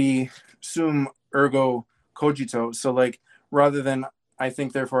should be sum ergo cogito. So like, rather than I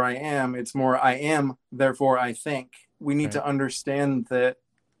think therefore I am, it's more I am therefore I think. We need to understand that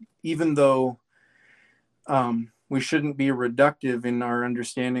even though we shouldn't be reductive in our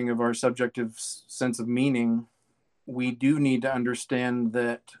understanding of our subjective sense of meaning, we do need to understand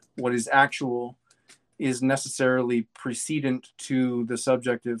that what is actual is necessarily precedent to the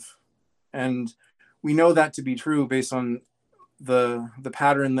subjective. And we know that to be true based on the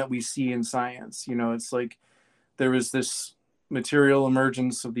pattern that we see in science. It's like there was this material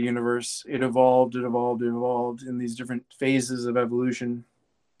emergence of the universe. It evolved in these different phases of evolution.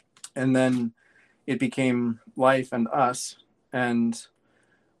 And then it became life and us. And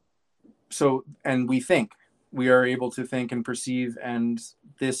we are able to think and perceive. And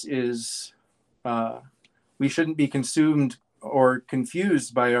this is, we shouldn't be consumed or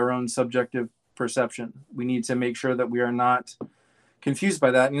confused by our own subjective perception. We need to make sure that we are not confused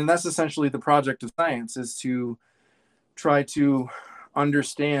by that. And that's essentially the project of science, is to try to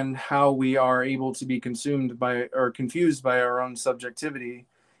understand how we are able to be consumed by or confused by our own subjectivity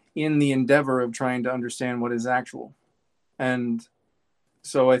in the endeavor of trying to understand what is actual. And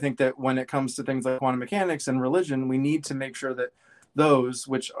so I think that when it comes to things like quantum mechanics and religion, we need to make sure that those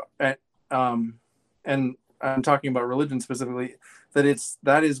which, and I'm talking about religion specifically, that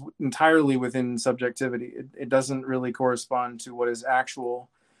is entirely within subjectivity. It doesn't really correspond to what is actual.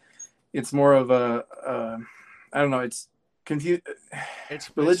 It's more of I don't know. It's confused.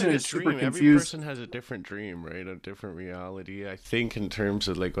 Religion is super confused. Every person has a different dream, right? A different reality. I think in terms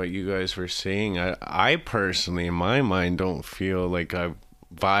of like what you guys were saying, I personally, in my mind, don't feel like I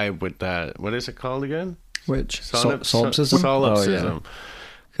vibe with that. What is it called again? Which? Solipsism? Solipsism.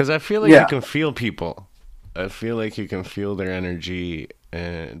 Because I feel like you can feel people. I feel like you can feel their energy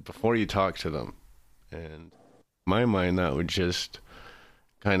and before you talk to them. And in my mind, that would just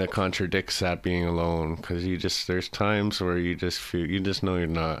kind of contradicts that being alone, because there's times where you just know you're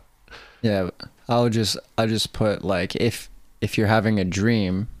not. Yeah, I'll just put like if you're having a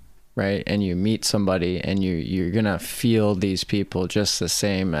dream, right, and you meet somebody and you're gonna feel these people just the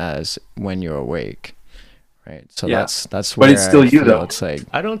same as when you're awake, right? So that's where, but it's still you though. It's like,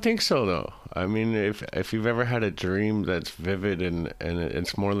 I don't think so though. I mean, if you've ever had a dream that's vivid and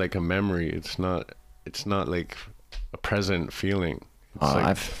it's more like a memory, it's not like a present feeling.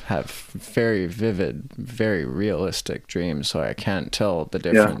 I've had very vivid, very realistic dreams, so I can't tell the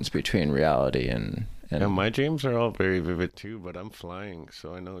difference between reality and... Yeah, my dreams are all very vivid too, but I'm flying,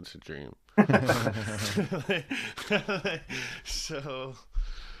 so I know it's a dream. So...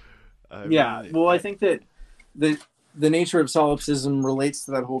 I think that the nature of solipsism relates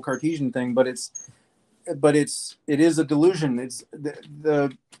to that whole Cartesian thing, but it is a delusion. It's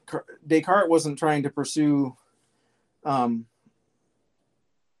the Descartes wasn't trying to pursue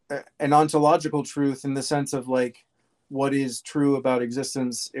an ontological truth in the sense of like what is true about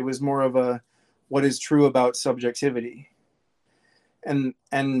existence. It was more of a what is true about subjectivity. And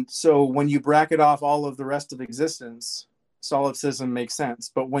so when you bracket off all of the rest of existence, solipsism makes sense.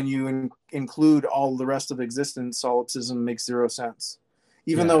 But when you include all the rest of existence, solipsism makes zero sense.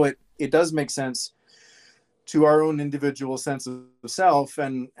 Even though it does make sense to our own individual sense of self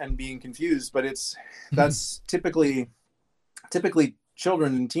and being confused, but that's typically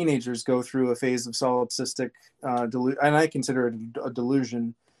children and teenagers go through a phase of solipsistic delusion, and I consider it a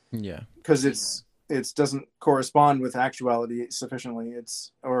delusion. Yeah, because it doesn't correspond with actuality sufficiently.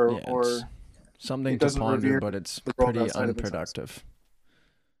 It's something to ponder, but it's pretty unproductive.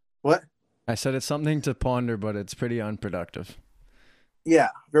 What? I said it's something to ponder, but it's pretty unproductive. Yeah,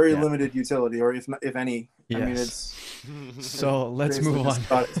 very limited utility, or if any. Yes. I mean, it's so let's move on.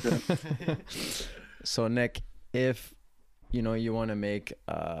 So Nick, if you want to make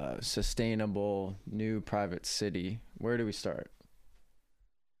a sustainable new private city, where do we start?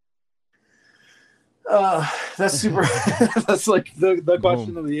 That's super. That's like the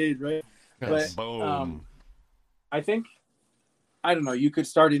question of the age, right? But I think, I don't know, you could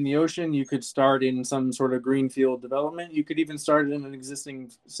start in the ocean, you could start in some sort of greenfield development, you could even start in an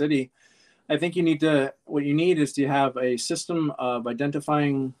existing city. I think what you need is to have a system of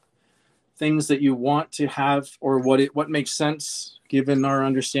identifying things that you want to have, or what makes sense given our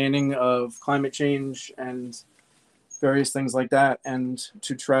understanding of climate change and various things like that, and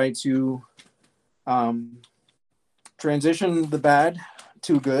to try to transition the bad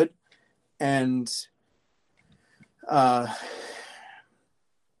to good. And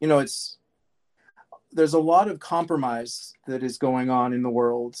there's a lot of compromise that is going on in the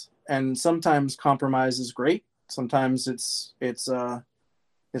world, and sometimes compromise is great. Sometimes it's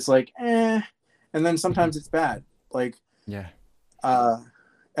like and then sometimes it's bad. Like Yeah.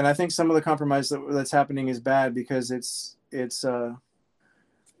 And I think some of the compromise that's happening is bad because it's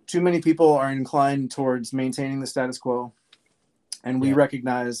too many people are inclined towards maintaining the status quo, and we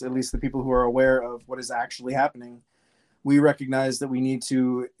recognize, at least the people who are aware of what is actually happening, we recognize that we need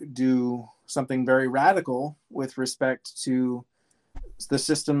to do something very radical with respect to the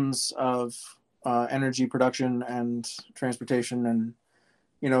systems of energy production and transportation. And,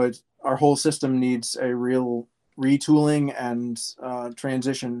 our whole system needs a real retooling and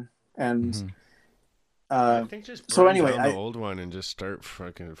transition. And I think just burn so anyway, down the old one and just start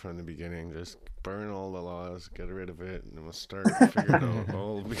fucking from the beginning. Just burn all the laws, get rid of it, and then we'll start figuring out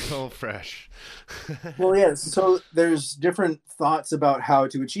all be all fresh. Well, yeah. So there's different thoughts about how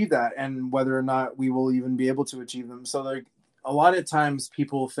to achieve that and whether or not we will even be able to achieve them. So like a lot of times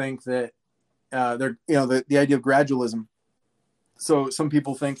people think that they're, the idea of gradualism. So some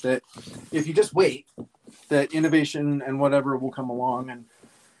people think that if you just wait, that innovation and whatever will come along and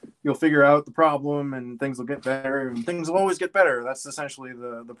you'll figure out the problem and things will get better and things will always get better. That's essentially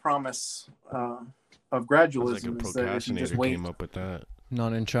the promise of gradualism. Sounds like a is that if you just procrastinator wait. came up with that.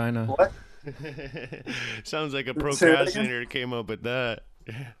 Not in China. What? Sounds like a Say that again? procrastinator came up with that.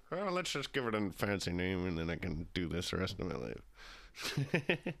 Well, let's just give it a fancy name and then I can do this the rest of my life.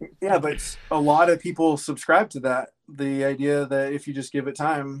 Yeah, but a lot of people subscribe to that. The idea that if you just give it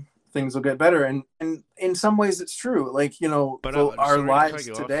time, things will get better. And in some ways it's true. Like, But our sorry to lives cut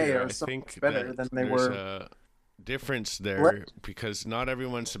you off today here. are I so think much better that than they there's were. a difference there What? because not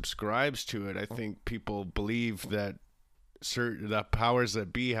everyone subscribes to it. I think people believe that the powers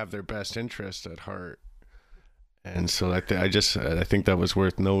that be have their best interest at heart. And so I think that was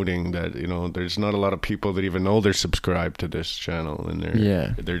worth noting that, there's not a lot of people that even know they're subscribed to this channel, and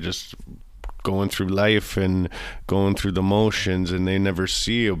they're just going through life and going through the motions, and they never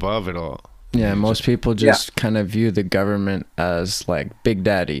see above it all. Yeah, most people just kind of view the government as like Big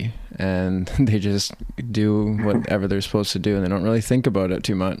Daddy, and they just do whatever they're supposed to do, and they don't really think about it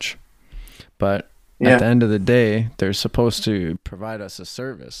too much. But at the end of the day, they're supposed to provide us a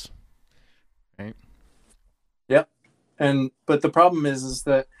service, right? Yep. But the problem is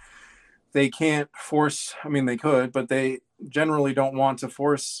that they can't force, I mean, they could, but they generally don't want to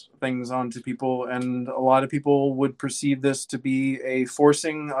force things onto people. And a lot of people would perceive this to be a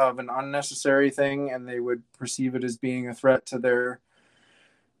forcing of an unnecessary thing, and they would perceive it as being a threat to their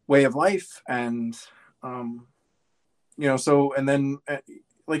way of life. And, and then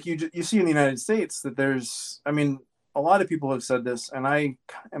like you see in the United States that there's, I mean, a lot of people have said this, and I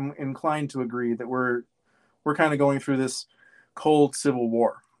am inclined to agree that we're kind of going through this cold civil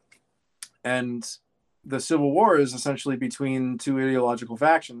war. And the Civil War is essentially between two ideological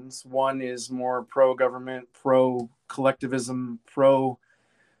factions. One is more pro-government, pro-collectivism,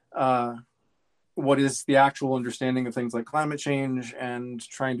 what is the actual understanding of things like climate change, and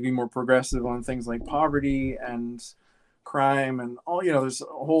trying to be more progressive on things like poverty and crime and all, there's a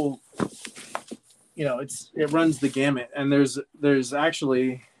whole, it runs the gamut. And there's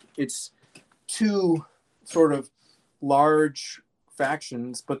actually, it's two sort of large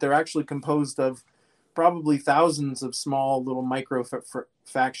factions, but they're actually composed of probably thousands of small little micro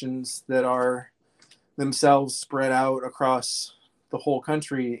factions that are themselves spread out across the whole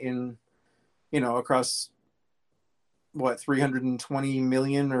country in, across 320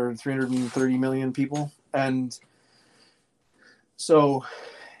 million or 330 million people. And so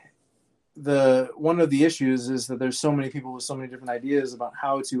one of the issues is that there's so many people with so many different ideas about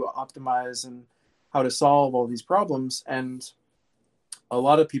how to optimize and how to solve all these problems. And a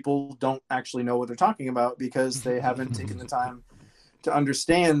lot of people don't actually know what they're talking about because they haven't taken the time to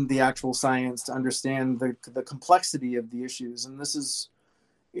understand the actual science, to understand the complexity of the issues. And this is,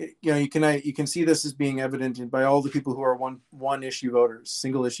 you can see this as being evident by all the people who are one issue voters,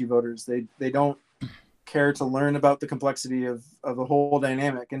 single issue voters. They don't care to learn about the complexity of the whole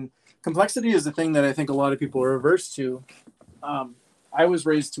dynamic. And complexity is the thing that I think a lot of people are averse to. I was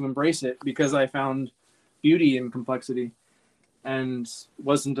raised to embrace it because I found beauty in complexity and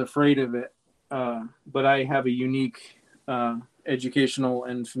wasn't afraid of it. But I have a unique educational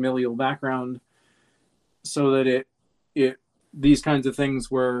and familial background, so that these kinds of things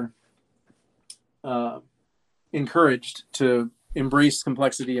were encouraged to embrace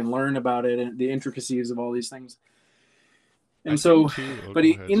complexity and learn about it and the intricacies of all these things. And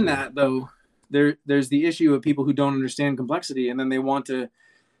that though, there's the issue of people who don't understand complexity, and then they want to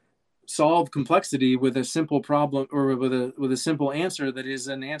solve complexity with a simple problem, or with a simple answer that is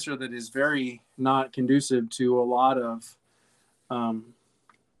an answer that is very not conducive to a lot of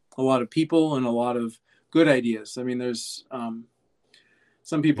people and a lot of good ideas. I mean, there's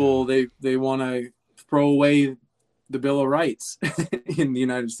some people, they want to throw away the Bill of Rights in the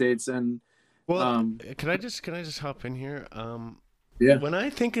United States. And Well, can I just hop in here? yeah, When I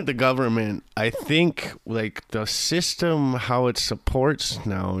think of the government, I think like the system, how it supports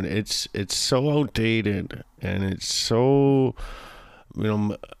now, it's so outdated and it's so,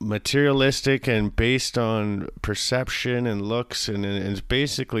 materialistic and based on perception and looks, and it's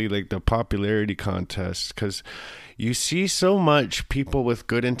basically like the popularity contest, because you see so much people with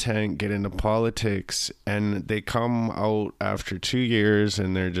good intent get into politics and they come out after 2 years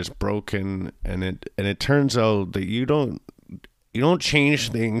and they're just broken, and it turns out that you don't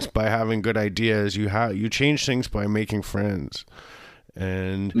change things by having good ideas. You change things by making friends.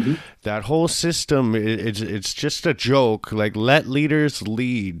 And that whole system, it's just a joke. Like, let leaders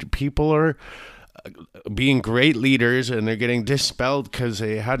lead. People are being great leaders and they're getting dispelled because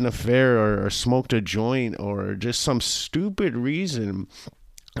they had an affair or smoked a joint or just some stupid reason.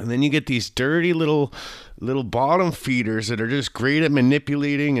 And then you get these dirty little bottom feeders that are just great at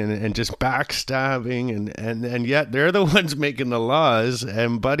manipulating and just backstabbing, and yet they're the ones making the laws.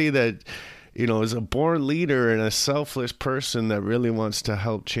 And buddy that is a born leader and a selfless person that really wants to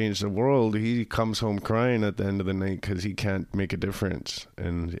help change the world, he comes home crying at the end of the night because he can't make a difference,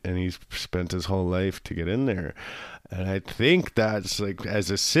 and he's spent his whole life to get in there. And I think that's, like, as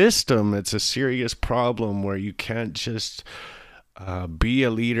a system, it's a serious problem where you can't just be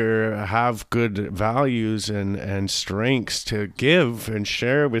a leader, have good values and strengths to give and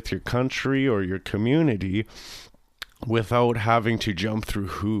share with your country or your community without having to jump through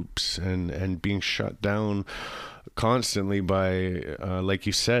hoops and being shut down constantly by, like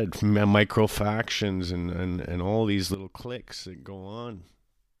you said, micro factions and all these little cliques that go on.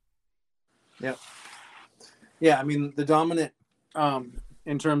 yeah, yeah. I mean, the dominant,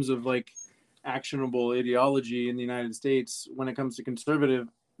 in terms of like actionable ideology in the United States when it comes to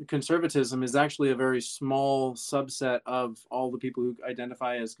conservatism is actually a very small subset of all the people who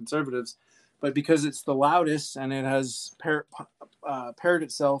identify as conservatives. But because it's the loudest and it has paired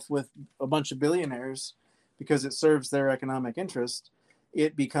itself with a bunch of billionaires because it serves their economic interest,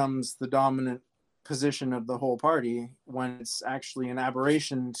 it becomes the dominant position of the whole party when it's actually an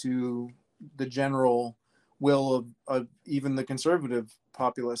aberration to the general will of even the conservative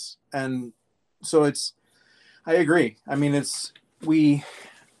populace. And so I agree. I mean, the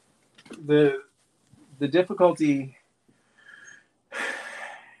difficulty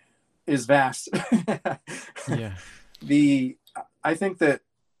is vast. Yeah. I think that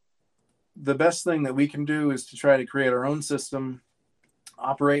the best thing that we can do is to try to create our own system,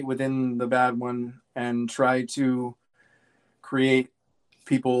 operate within the bad one, and try to create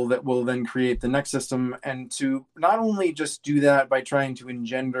people that will then create the next system, and to not only just do that by trying to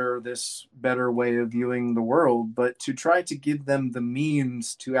engender this better way of viewing the world, but to try to give them the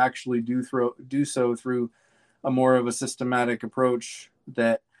means to actually do so through a more of a systematic approach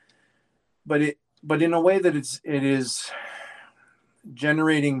but in a way that it is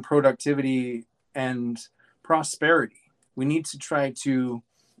generating productivity and prosperity. We need to try to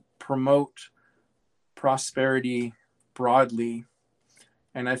promote prosperity broadly.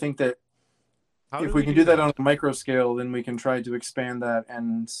 And I think that if we can do that on a micro scale, then we can try to expand that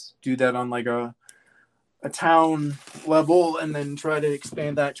and do that on like a town level, and then try to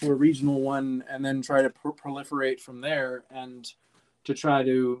expand that to a regional one, and then try to proliferate from there, and to try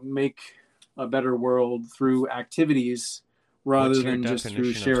to make a better world through activities rather than just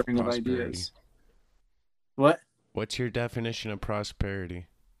through sharing of ideas. What? What's your definition of prosperity?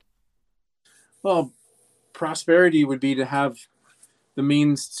 Well, prosperity would be to have the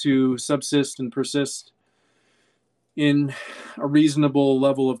means to subsist and persist in a reasonable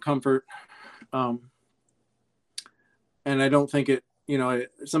level of comfort. And I don't think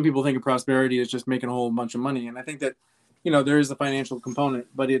some people think of prosperity as just making a whole bunch of money. And I think that, there is a financial component,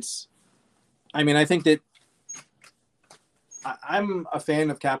 but I think that I'm a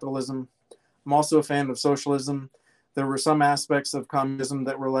fan of capitalism. I'm also a fan of socialism. There were some aspects of communism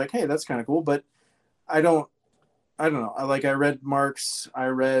that were like, hey, that's kind of cool, but I don't know. I read Marx. I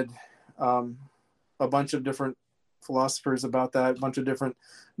read a bunch of different philosophers about that, a bunch of different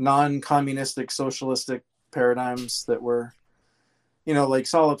non-communistic socialistic paradigms that were, like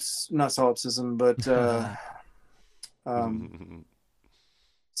not solipsism, but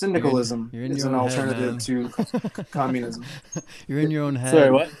syndicalism is an alternative to communism. You're in your own head.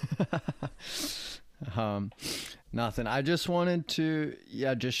 Sorry, what? Nothing. I just wanted to,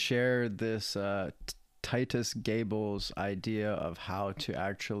 yeah, just share this Titus Gables idea of how to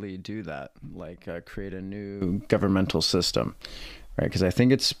actually do that, like create a new governmental system, right? Because I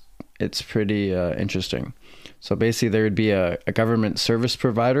think it's pretty interesting. So basically, there would be a government service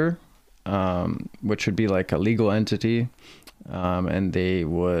provider, which would be like a legal entity, and they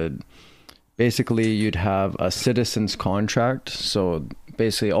would basically you'd have a citizen's contract. So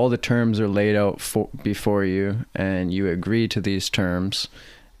basically all the terms are laid out before you, and you agree to these terms,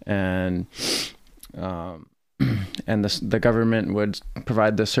 and um, and the government would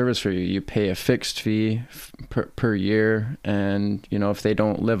provide the service for you. You pay a fixed fee per year, and if they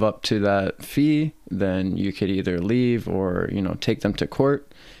don't live up to that fee, then you could either leave or take them to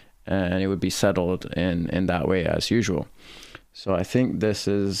court, and it would be settled in that way as usual. So I think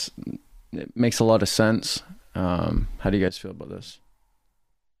it makes a lot of sense. How do you guys feel about this?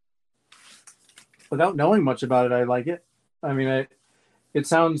 Without knowing much about it, I like it. I mean, it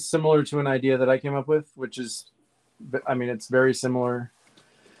sounds similar to an idea that I came up with, which is, I mean, it's very similar.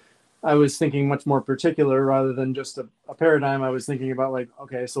 I was thinking much more particular rather than just a paradigm. I was thinking about like,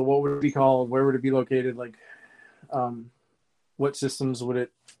 okay, so what would it be called? Where would it be located? Like, what systems would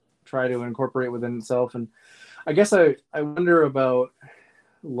it try to incorporate within itself? And I guess I wonder about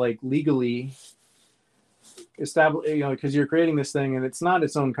like legally establish, because you're creating this thing and it's not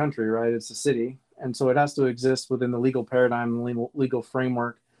its own country, right? It's a city. And so it has to exist within the legal paradigm, legal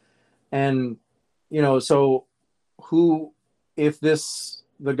framework. And, so if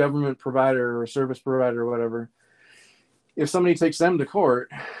the government provider or service provider or whatever, if somebody takes them to court,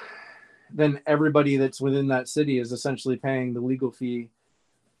 then everybody that's within that city is essentially paying the legal fee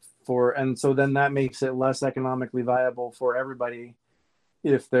and so then that makes it less economically viable for everybody.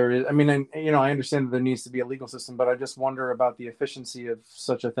 If there is, I mean, I understand that there needs to be a legal system, but I just wonder about the efficiency of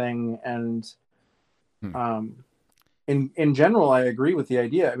such a thing. And in general, I agree with the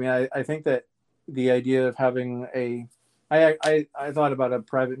idea. I mean, I think that the idea of having I thought about a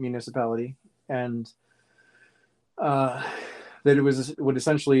private municipality, and that would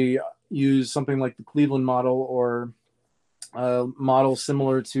essentially use something like the Cleveland model, or a model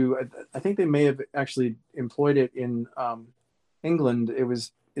similar to, I think they may have actually employed it in England.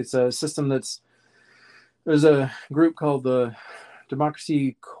 It's a system there's a group called the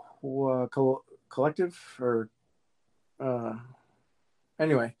Democracy Collective, or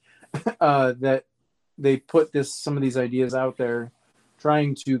anyway, that they put some of these ideas out there,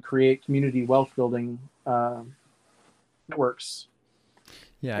 trying to create community wealth building networks.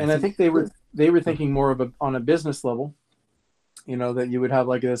 Yeah, and I think they were thinking more of on a business level. That you would have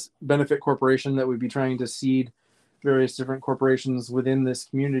like this benefit corporation that would be trying to seed various different corporations within this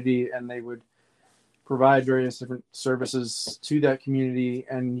community, and they would provide various different services to that community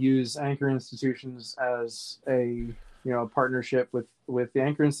and use anchor institutions as a partnership with the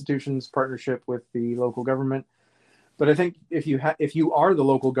anchor institutions, partnership with the local government. But I think if you are the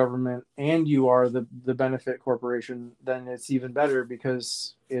local government and you are the benefit corporation, then it's even better,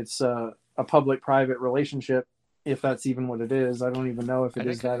 because it's a public-private relationship, if that's even what it is. I don't even know if it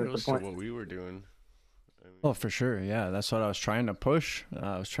is that at the point. What we were doing. Oh, for sure. Yeah, that's what I was trying to push.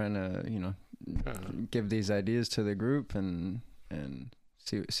 I was trying to, give these ideas to the group and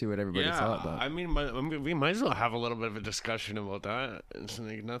see what everybody thought about. I mean, we might as well have a little bit of a discussion about that. It's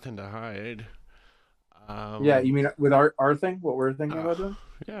like nothing to hide. Yeah, you mean with our thing? What we're thinking about doing?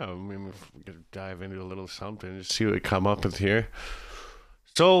 Yeah, I mean, if we could dive into a little something, just see what we come up with here.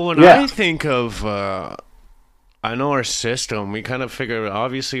 So when I think of, I know our system, we kind of figure,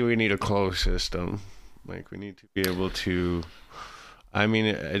 obviously we need a closed system. Like, we need to be able to, I mean,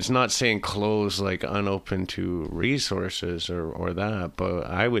 it's not saying closed like unopen to resources or that, but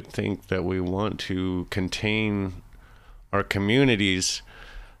I would think that we want to contain our communities,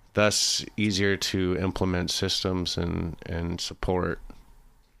 thus easier to implement systems and support.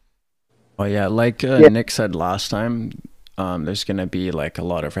 Oh yeah, like Nick said last time, there's going to be like a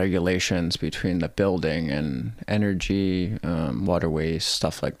lot of regulations between the building and energy, water waste,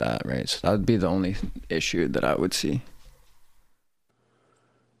 stuff like that, right? So that would be the only issue that I would see.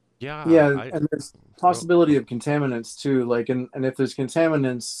 Yeah, and there's possibility of contaminants too. Like, and if there's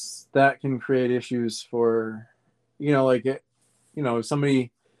contaminants, that can create issues for, if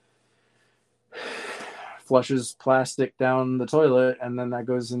somebody flushes plastic down the toilet and then that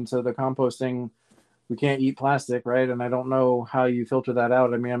goes into the composting, we can't eat plastic, right? And I don't know how you filter that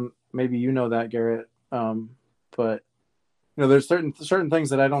out. I mean, maybe that, Garrett. But there's certain things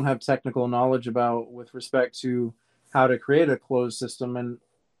that I don't have technical knowledge about with respect to how to create a closed system, and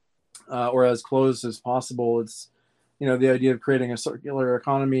or as closed as possible. It's the idea of creating a circular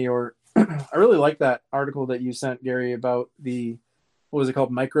economy, or I really like that article that you sent, Gary, about what was it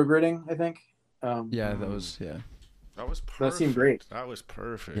called, microgridding, I think. Yeah, that was That was perfect. That seemed great. That was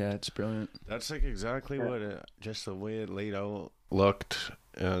perfect. Yeah, it's brilliant. That's like exactly what just the way it laid out looked.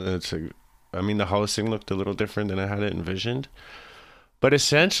 I mean, the housing looked a little different than I had it envisioned. But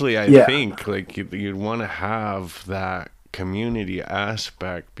essentially, I think like you'd want to have that community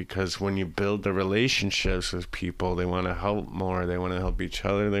aspect, because when you build the relationships with people, they want to help more. They want to help each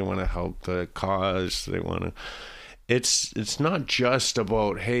other. They want to help the cause. They want to. It's not just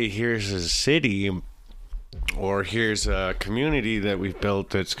about, hey, here's a city, or here's a community that we've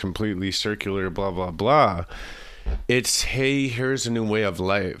built that's completely circular, blah blah blah. It's, hey, here's a new way of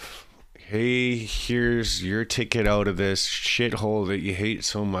life. Hey, here's your ticket out of this shithole that you hate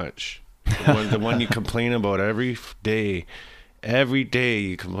so much. The one you complain about every day. Every day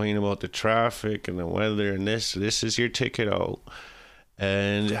you complain about the traffic and the weather, and this is your ticket out.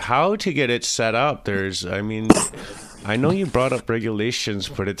 And how to get it set up, I know you brought up regulations,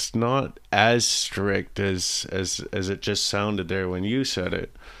 but it's not as strict as it just sounded there when you said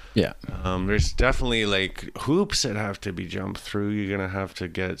it. Yeah. There's definitely like hoops that have to be jumped through. You're gonna have to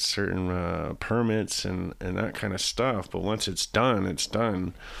get certain permits and that kind of stuff. But once it's done, it's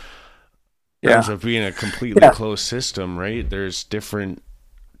done. Yeah. Ends up being a completely closed system, right? There's different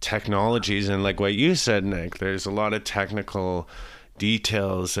technologies, and like what you said, Nick, there's a lot of technical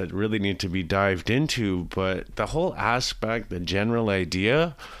details that really need to be dived into. But the whole aspect, the general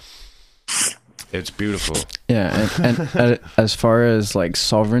idea, it's beautiful. Yeah, and as far as like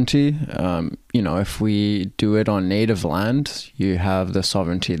sovereignty, if we do it on native land, you have the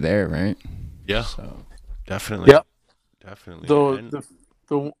sovereignty there, right? Yeah, so definitely. Yep, definitely.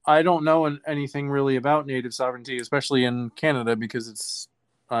 Though I don't know anything really about native sovereignty, especially in Canada, because it's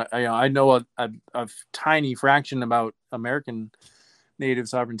I know a tiny fraction about American native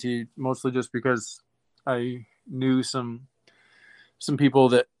sovereignty, mostly just because I knew some people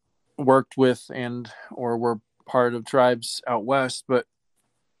that worked with or were part of tribes out west,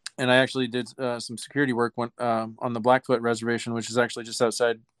 and I actually did some security work on the Blackfoot Reservation, which is actually just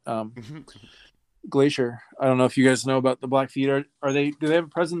outside Glacier. I don't know if you guys know about the Blackfeet. Do they have a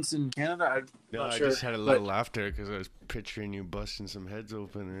presence in Canada? No, I just had a little laughter because I was picturing you busting some heads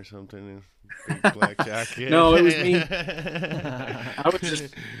open or something in a big black jacket. No, it was me. I was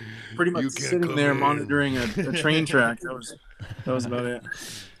just pretty much sitting there monitoring a train track. That was about it.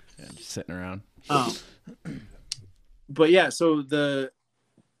 Yeah, just sitting around. But yeah, so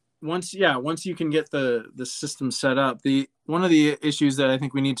once you can get the system set up, one of the issues that I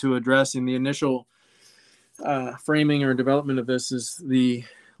think we need to address in the initial framing or development of this is the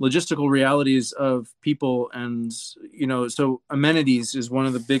logistical realities of people. And so amenities is one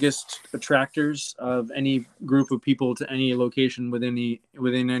of the biggest attractors of any group of people to any location within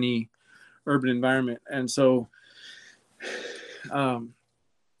any urban environment. And so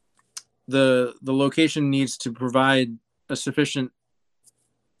the location needs to provide a sufficient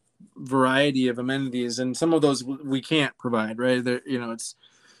variety of amenities, and some of those we can't provide, right? It's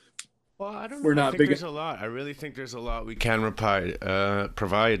Well, I don't know. I think there's a lot. I really think there's a lot we can provide.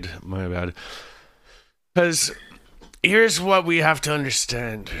 My bad. Because here's what we have to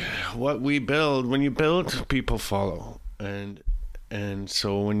understand: what we build, when you build, people follow, and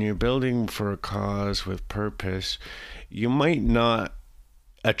so when you're building for a cause with purpose, you might not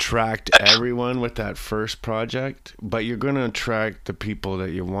attract everyone with that first project, but you're going to attract the people that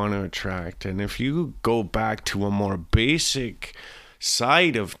you want to attract. And if you go back to a more basic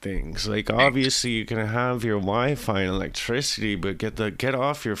side of things, like obviously you can have your Wi-Fi and electricity, but get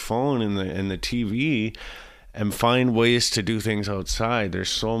off your phone and the TV and find ways to do things outside. There's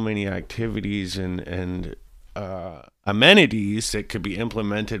so many activities and amenities that could be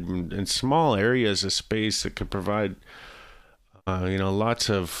implemented in small areas of space that could provide lots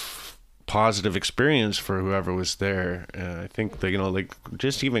of positive experience for whoever was there. I think that, like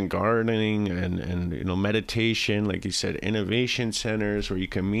just even gardening and meditation, like you said, innovation centers where you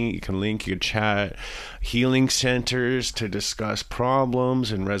can meet, you can link, you can chat, healing centers to discuss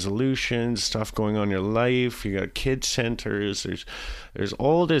problems and resolutions, stuff going on in your life. You got kid centers. There's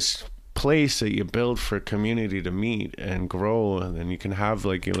all this place that you build for a community to meet and grow, and then you can have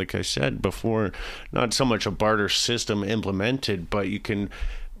like I said before, not so much a barter system implemented, but you can,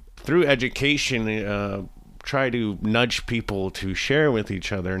 through education, try to nudge people to share with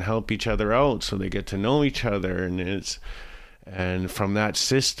each other and help each other out so they get to know each other, and from that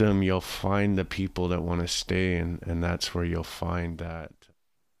system you'll find the people that want to stay, and that's where you'll find that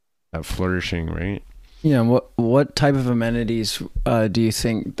flourishing, right? Yeah, what type of amenities do you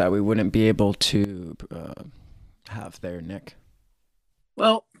think that we wouldn't be able to have there, Nick?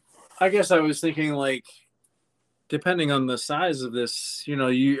 Well, I guess I was thinking like, depending on the size of this,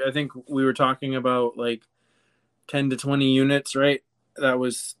 I think we were talking about like 10 to 20 units, right? That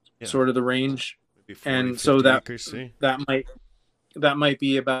was sort of the range. Maybe 40, And so 50 acres, see? that might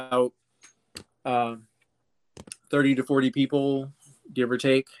be about 30 to 40 people, give or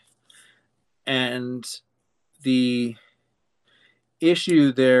take. And the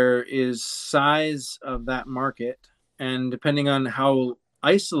issue there is size of that market. And depending on how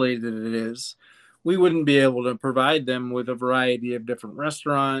isolated it is, we wouldn't be able to provide them with a variety of different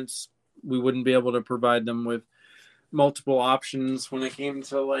restaurants. We wouldn't be able to provide them with multiple options when it came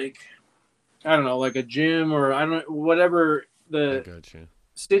to like, I don't know, like a gym or I don't know, whatever I got you.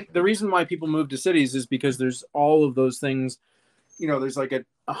 the reason why people move to cities is because there's all of those things. There's like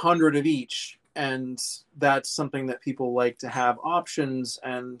 100 of each, and that's something that people like to have options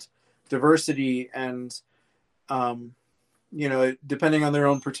and diversity and depending on their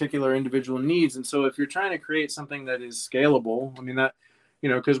own particular individual needs. And so if you're trying to create something that is scalable, I mean that,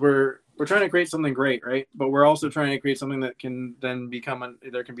 because we're trying to create something great, right? But we're also trying to create something that can then become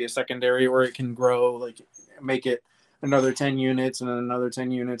there can be a secondary, or it can grow, like make it another 10 units and then another 10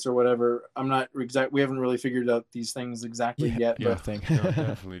 units or whatever. We haven't really figured out these things exactly yet. Yeah, but no,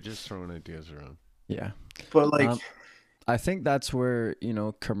 definitely just throwing ideas around. Yeah. But like, I think that's where,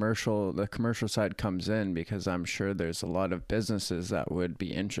 the commercial side comes in, because I'm sure there's a lot of businesses that would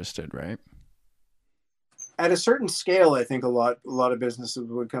be interested, right? At a certain scale, I think a lot of businesses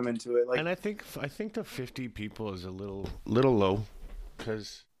would come into it. Like, and I think the 50 people is a little low,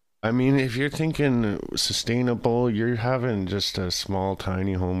 because I mean, if you're thinking sustainable, you're having just a small,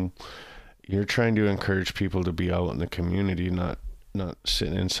 tiny home. You're trying to encourage people to be out in the community, not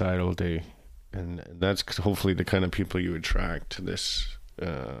sitting inside all day. And that's hopefully the kind of people you attract to this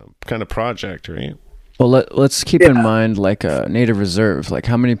kind of project, right? Well, let's keep in mind like a native reserve. Like,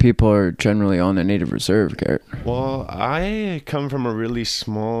 how many people are generally on a native reserve, Garrett? Well, I come from a really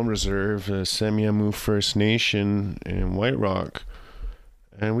small reserve, the Semiahmoo First Nation in White Rock,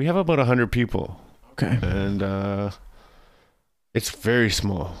 and we have about 100 people. Okay. And it's very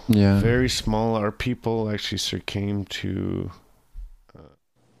small. Yeah. Very small. Our people actually succumbed to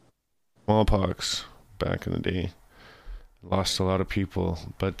smallpox back in the day. Lost a lot of people,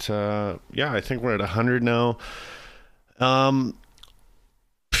 but I think we're at 100 now.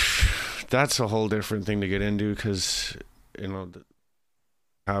 That's a whole different thing to get into, because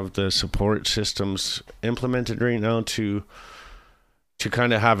have the support systems implemented right now to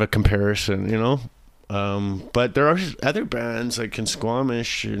kind of have a comparison, but there are other bands like in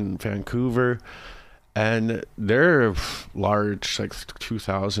Squamish and Vancouver, and they're large, like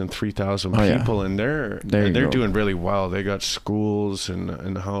 2,000, 3,000 people, and they're doing really well. They got schools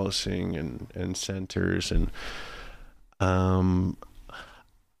and housing and centers, and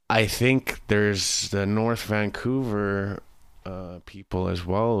I think there's the North Vancouver people as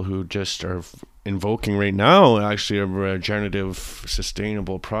well who just are invoking right now actually a regenerative,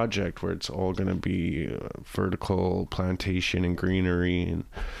 sustainable project where it's all going to be vertical plantation and greenery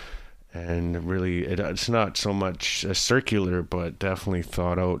and really it's not so much a circular, but definitely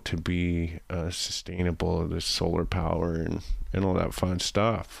thought out to be sustainable. There's solar power and all that fun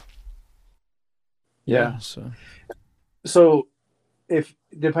stuff. Yeah. So if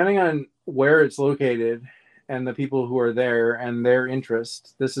depending on where it's located and the people who are there and their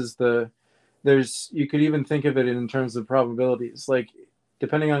interest, you could even think of it in terms of probabilities, like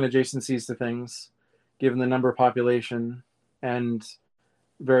depending on adjacencies to things, given the number of population and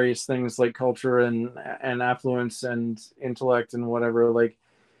various things like culture and affluence and intellect and whatever, like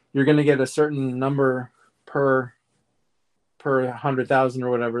you're going to get a certain number per 100,000 or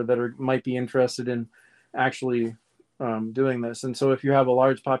whatever that might be interested in actually doing this. And so if you have a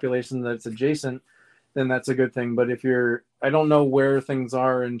large population that's adjacent, then that's a good thing. But I don't know where things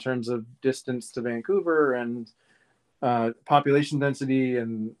are in terms of distance to Vancouver and population density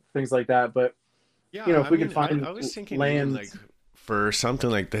and things like that. But if we could find I was thinking land, like for something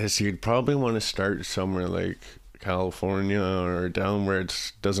like this, you'd probably want to start somewhere like California or down where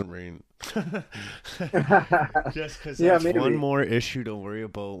it doesn't rain. Just because that's one more issue to worry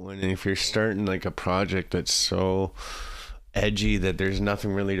about if you're starting like a project that's so edgy that there's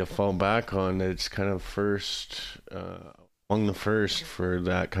nothing really to fall back on. It's kind of among the first for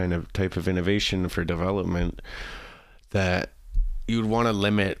that kind of type of innovation for development, that you'd want to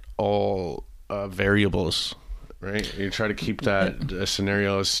limit all variables. Right, you try to keep that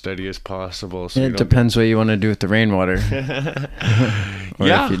scenario as steady as possible. So it depends what you want to do with the rainwater.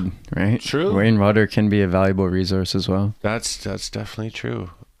 Right? True. Rainwater can be a valuable resource as well. That's definitely true,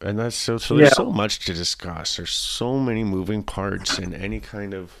 and that's so. There's so much to discuss. There's so many moving parts in any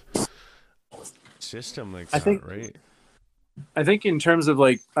kind of system like I that, think right? I think in terms of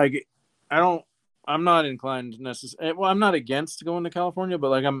like I don't I'm not inclined necessarily. Well, I'm not against going to California, but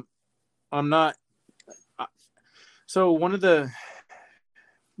like I'm not. So one of the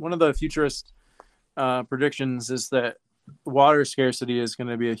futurist predictions is that water scarcity is going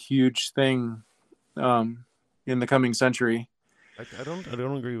to be a huge thing in the coming century. I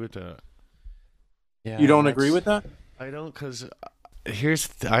don't agree with that. You Yeah, don't agree that's with that? I don't, because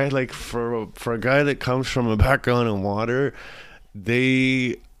I like, for a guy that comes from a background in water,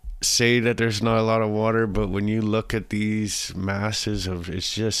 they say that there's not a lot of water, but when you look at these masses of,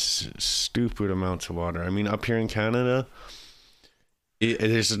 it's just stupid amounts of water. I mean, up here in Canada,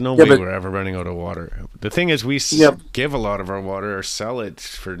 there's no Yeah, way but we're ever running out of water. The thing is, we yeah, give a lot of our water or sell it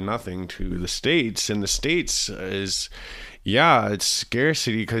for nothing to the States, and the States is, yeah, it's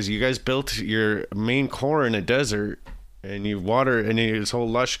scarcity because you guys built your main core in a desert, and you water and it's whole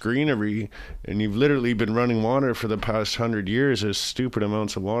lush greenery, and you've literally been running water for the past 100 years as stupid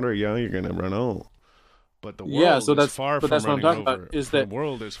amounts of water. Yeah, you're gonna run out. But the yeah. world So is far from that's what I'm running talking about. over. Is The that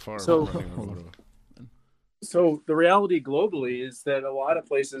world is far from so? running out of water. So the reality globally is that a lot of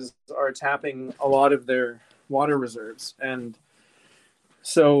places are tapping a lot of their water reserves, and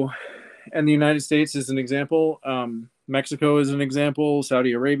so and the United States is an example. Mexico is an example.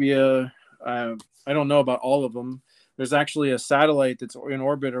 Saudi Arabia. I don't know about all of them. There's actually a satellite that's in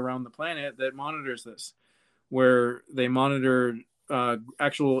orbit around the planet that monitors this, where they monitor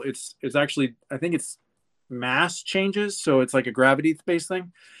actual. It's actually, I think it's mass changes, so it's like a gravity based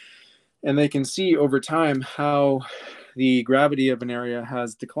thing, and they can see over time how the gravity of an area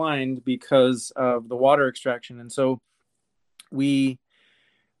has declined because of the water extraction. And so we've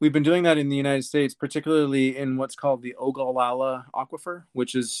been doing that in the United States, particularly in what's called the Ogallala Aquifer,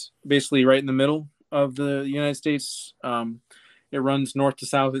 which is basically right in the middle of the United States. It runs north to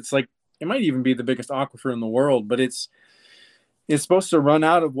south. It's like, it might even be the biggest aquifer in the world, but it's supposed to run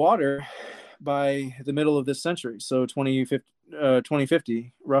out of water by the middle of this century. So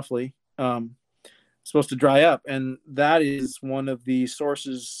 2050 roughly. Supposed to dry up, and that is one of the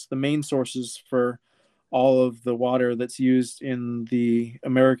sources, the main sources for all of the water that's used in the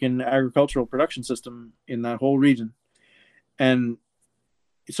American agricultural production system in that whole region. And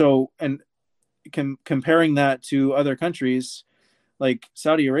so, and comparing that to other countries like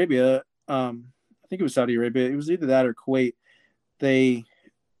Saudi Arabia, I think it was Saudi Arabia, it was either that or Kuwait, they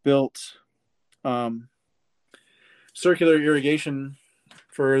built circular irrigation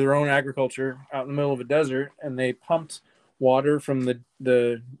for their own agriculture out in the middle of a desert, and they pumped water from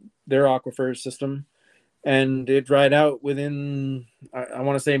their aquifer system, and it dried out within, I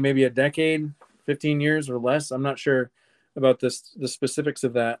want to say maybe a decade, 15 years or less. I'm not sure about the specifics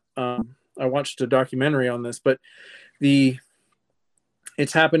of that. I watched a documentary on this, but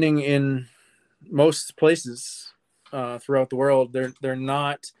it's happening in most places throughout the world. They're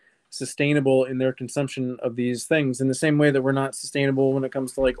not sustainable in their consumption of these things, in the same way that we're not sustainable when it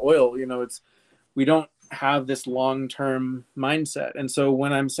comes to like oil. We don't have this long-term mindset. And so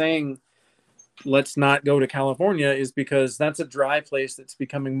when I'm saying let's not go to California, is because that's a dry place that's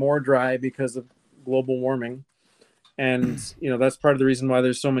becoming more dry because of global warming. And that's part of the reason why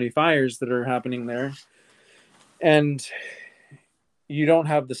there's so many fires that are happening there. And you don't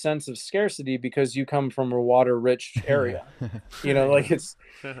have the sense of scarcity because you come from a water rich area. Like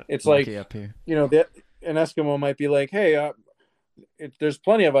it's like, up here. An Eskimo might be like, hey, there's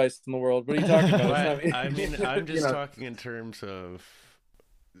plenty of ice in the world. What are you talking about? I mean, I'm just talking in terms of,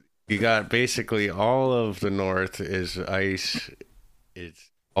 you got basically all of the north is ice. It's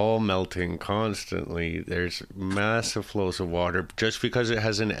all melting constantly. There's massive flows of water just because it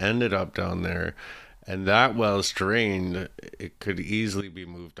hasn't ended up down there. And that well's drained, it could easily be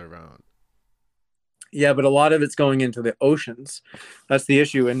moved around. Yeah, but a lot of it's going into the oceans. That's the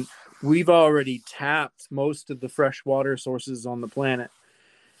issue. And we've already tapped most of the fresh water sources on the planet.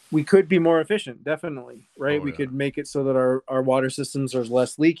 We could be more efficient, definitely, right? We could make it so that our water systems are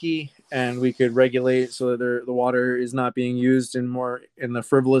less leaky, and we could regulate so that the water is not being used in the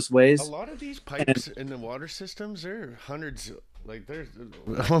frivolous ways. A lot of these pipes in the water systems, they're hundreds. Like there's,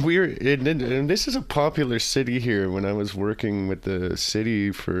 and this is a popular city here. When I was working with the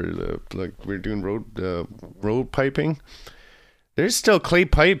city for we're doing road piping, there's still clay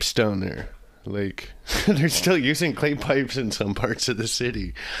pipes down there. Like they're still using clay pipes in some parts of the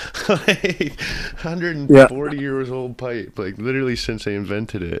city. Like 140 years old pipe, like literally since they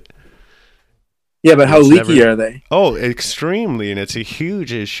invented it. Yeah, but how leaky are they? Oh, extremely, and it's a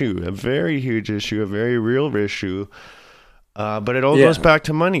huge issue, a very huge issue, a very real issue. But it all goes back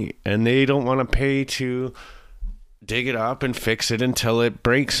to money, and they don't want to pay to dig it up and fix it until it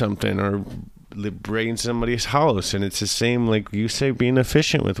breaks something or rain somebody's house. And it's the same, like you say, being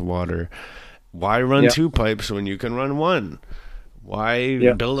efficient with water. Why run two pipes when you can run one? Why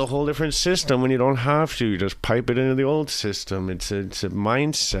build a whole different system when you don't have to? You just pipe it into the old system. It's a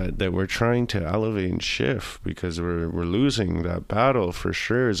mindset that we're trying to elevate and shift, because we're losing that battle for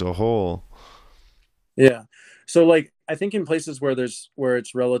sure as a whole. Yeah. So like, I think in places where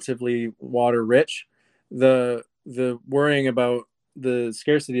it's relatively water rich, the worrying about the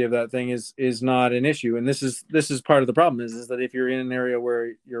scarcity of that thing is not an issue. And this is part of the problem is that if you're in an area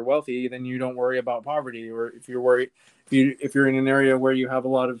where you're wealthy, then you don't worry about poverty. Or if you're in an area where you have a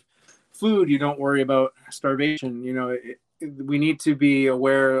lot of food, you don't worry about starvation. You know, we need to be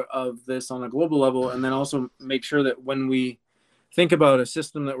aware of this on a global level, and then also make sure that when we think about a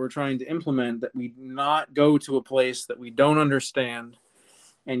system that we're trying to implement, that we not go to a place that we don't understand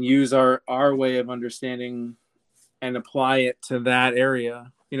and use our way of understanding and apply it to that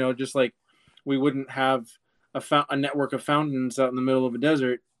area. You know, just like we wouldn't have a network of fountains out in the middle of a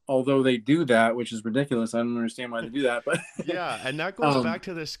desert, although they do that, which is ridiculous. I don't understand why they do that, but yeah, and that goes back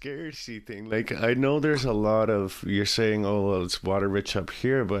to the scarcity thing. Like, I know there's a lot of, you're saying, oh, well, it's water rich up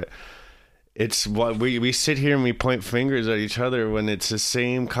here, but it's what we sit here and we point fingers at each other when it's the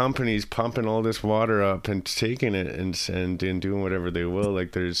same companies pumping all this water up and taking it and doing whatever they will.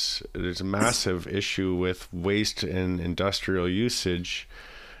 Like, there's a massive issue with waste and industrial usage,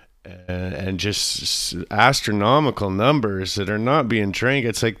 and just astronomical numbers that are not being drank.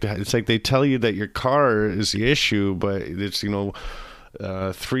 It's like they tell you that your car is the issue, but it's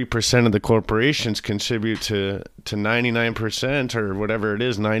 3% of the corporations contribute to 99% or whatever it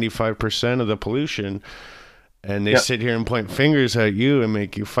is, 95% of the pollution, and they sit here and point fingers at you and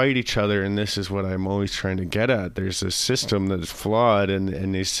make you fight each other. And this is what I'm always trying to get at. There's a system that's flawed,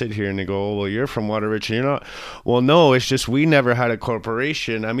 and they sit here and they go, oh, well, you're from water rich and you're not. Well, no, it's just we never had a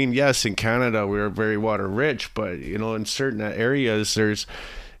corporation. I mean, yes, in Canada we're very water rich, but in certain areas there's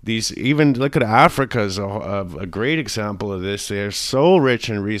these, even look at Africa as a great example of this. They are so rich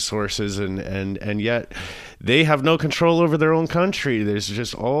in resources, and yet they have no control over their own country. There's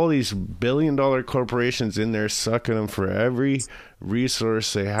just all these billion-dollar corporations in there sucking them for every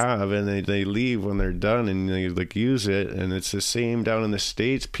resource they have, and they leave when they're done, and they use it. And it's the same down in the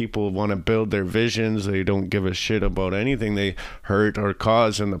States. People want to build their visions. They don't give a shit about anything they hurt or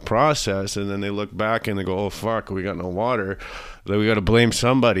cause in the process, and then they look back and they go, oh fuck, we got no water. We got to blame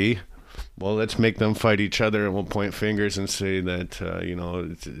somebody. Well, let's make them fight each other, and we'll point fingers and say that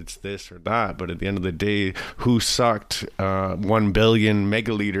it's this or that. But at the end of the day, who sucked 1 billion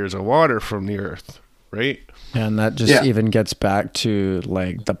megaliters of water from the earth, right? And that just even gets back to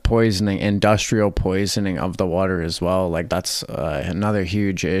like the poisoning, industrial poisoning of the water as well. Like, that's another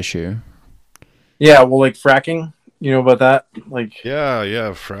huge issue. Yeah, well, like fracking, you know about that? Like, yeah,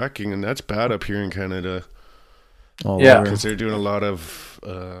 fracking, and that's bad up here in Canada. Because they're doing a lot of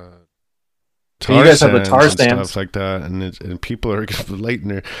you guys have the tar sands stuff like that, and people are lighting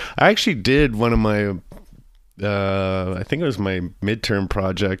their. I actually did one of my, I think it was my midterm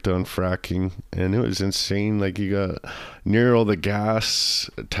project on fracking, and it was insane. Like, you got near all the gas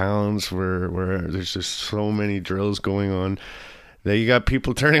towns where there's just so many drills going on. That you got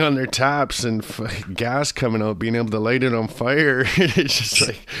people turning on their taps and gas coming out, being able to light it on fire. It's just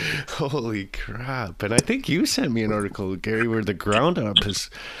like, holy crap. And I think you sent me an article, Gary, where the ground up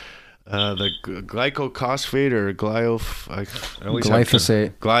is the glyphosate or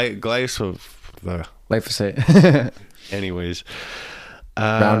glyphosate. Glyphosate. Anyways.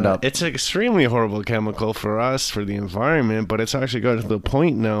 Roundup. It's an extremely horrible chemical for us, for the environment, but it's actually got to the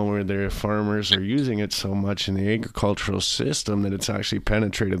point now where their farmers are using it so much in the agricultural system that it's actually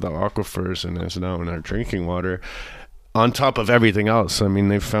penetrated the aquifers and is now in our drinking water, on top of everything else. I mean,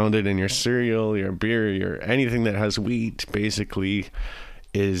 they found it in your cereal, your beer, your anything that has wheat, basically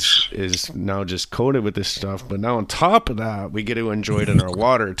is now just coated with this stuff. But now on top of that, we get to enjoy it in our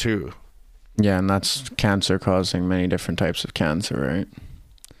water too. Yeah, and that's cancer causing many different types of cancer, right?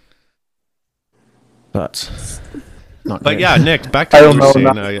 That's not But good. yeah, Nick, back to what you were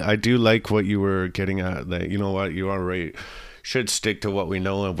saying. I do like what you were getting at, that, you know what, you are right. Should stick to what we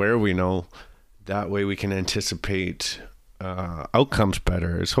know and where we know. That way we can anticipate outcomes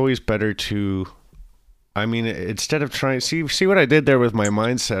better. It's always better to, I mean, instead of trying, see what I did there with my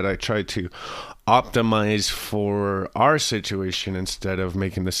mindset, I tried to optimize for our situation instead of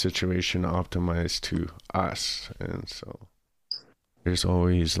making the situation optimized to us. And so there's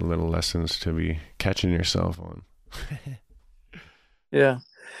always little lessons to be catching yourself on. Yeah.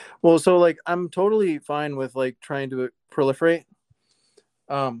 Well, so like, I'm totally fine with like trying to proliferate.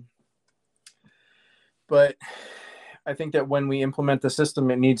 But I think that when we implement the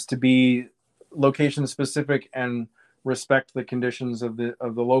system, it needs to be location specific and respect the conditions of the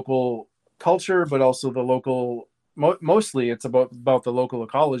local culture, but also the local. Mostly, it's about the local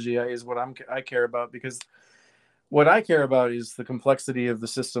ecology is what I care about, because what I care about is the complexity of the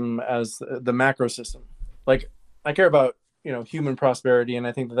system as the macro system. Like, I care about, human prosperity, and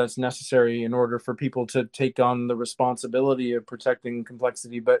I think that that's necessary in order for people to take on the responsibility of protecting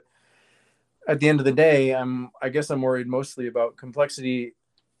complexity. But at the end of the day, I guess I'm worried mostly about complexity,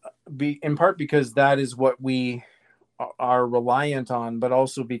 in part because that is what we are reliant on, but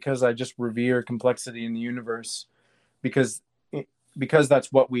also because I just revere complexity in the universe, because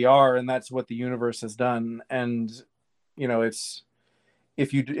that's what we are, and that's what the universe has done. And it's,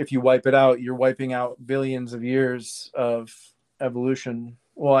 if you wipe it out, you're wiping out billions of years of evolution.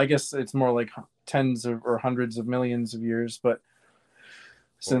 Well, I guess it's more like tens of or hundreds of millions of years, but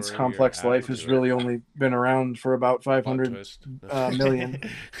since Or you're complex life adding has to it. really only been around for about Plot 500 twist. million.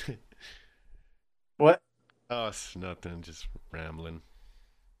 What? Oh, it's nothing. Just rambling.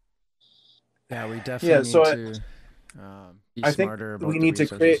 Yeah, we Yeah, definitely so need to be I think smarter we about the need to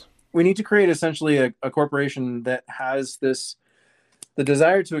create resources. we need to create essentially a corporation that has the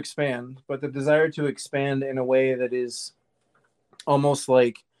desire to expand, but the desire to expand in a way that is almost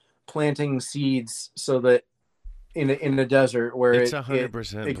like planting seeds, so that in a desert where It's it hundred it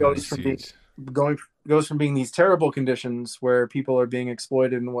percent it plant goes from being seeds. going goes from being these terrible conditions where people are being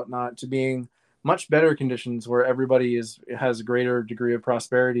exploited and whatnot, to being much better conditions where everybody has a greater degree of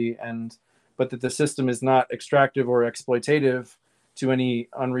prosperity, and but that the system is not extractive or exploitative to any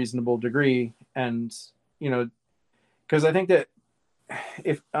unreasonable degree. And because I think that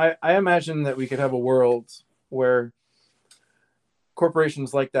if I imagine that we could have a world where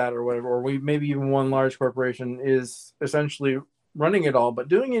corporations like that, or whatever, or we maybe even one large corporation is essentially running it all, but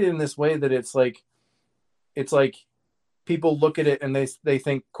doing it in this way that it's like people look at it and they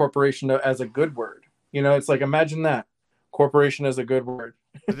think corporation as a good word. It's like, imagine that, corporation as a good word.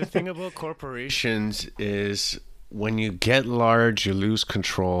 The thing about corporations is when you get large, you lose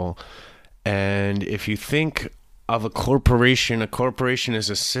control. And if you think of a corporation is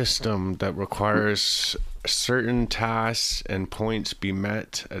a system that requires certain tasks and points be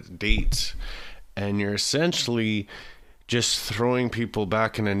met at dates. And you're essentially just throwing people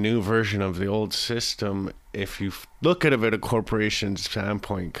back in a new version of the old system if you look at it at a corporation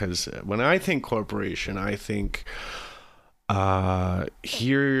standpoint. Because when I think corporation, I think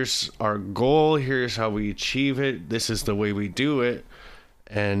here's our goal, here's how we achieve it, this is the way we do it,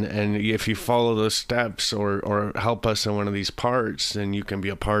 and if you follow those steps or help us in one of these parts, then you can be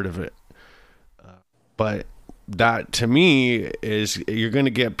a part of it. But that to me is, you're going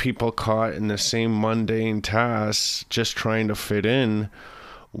to get people caught in the same mundane tasks just trying to fit in,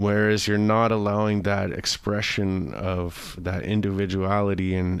 whereas you're not allowing that expression of that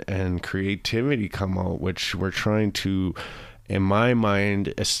individuality and creativity come out, which we're trying to, in my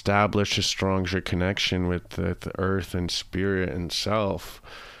mind, establish a stronger connection with the earth and spirit and self,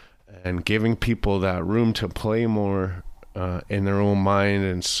 and giving people that room to play more in their own mind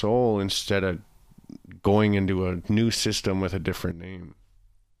and soul, instead of going into a new system with a different name.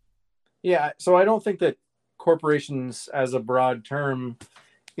 Yeah, so I don't think that corporations as a broad term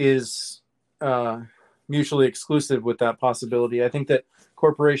is mutually exclusive with that possibility. I think that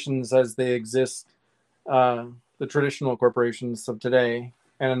corporations as they exist, the traditional corporations of today,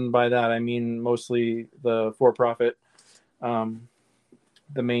 and by that I mean mostly the for-profit, the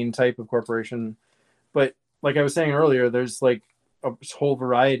main type of corporation. But like I was saying earlier, there's like a whole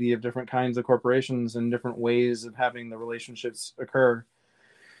variety of different kinds of corporations and different ways of having the relationships occur.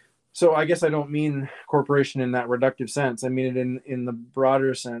 So I guess I don't mean corporation in that reductive sense. I mean it in the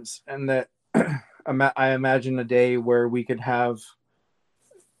broader sense, and that I imagine a day where we could have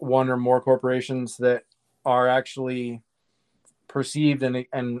one or more corporations that are actually perceived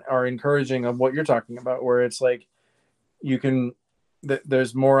and are encouraging of what you're talking about, where it's like you can,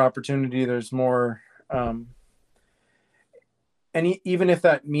 there's more opportunity, there's more, and even if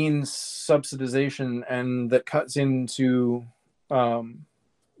that means subsidization and that cuts into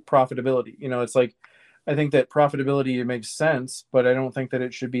profitability, it's like, I think that profitability makes sense, but I don't think that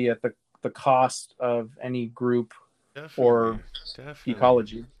it should be at the cost of any group or Definitely.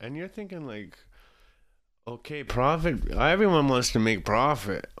 ecology. And you're thinking like, okay, profit, everyone wants to make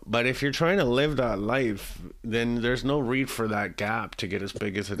profit, but if you're trying to live that life, then there's no need for that gap to get as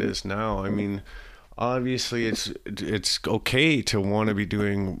big as it is now. I mean, obviously it's okay to want to be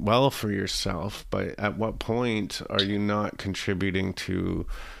doing well for yourself, but at what point are you not contributing to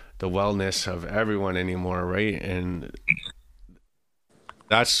the wellness of everyone anymore, right? And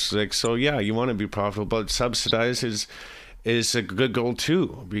that's like, so yeah, you want to be profitable, but subsidize is is a good goal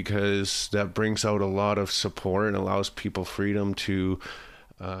too, because that brings out a lot of support and allows people freedom to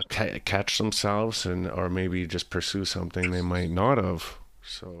catch themselves, and or maybe just pursue something they might not have.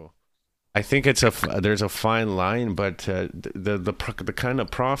 So I think there's a fine line, but the kind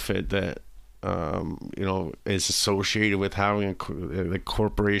of profit that is associated with having a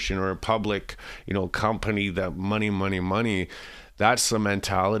corporation or a public company, that money, that's the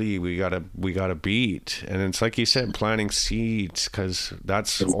mentality we gotta beat. And it's like you said, planting seeds, because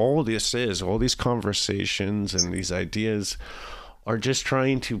that's all this is. All these conversations and these ideas are just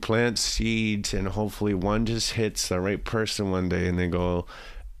trying to plant seeds, and hopefully one just hits the right person one day and they go,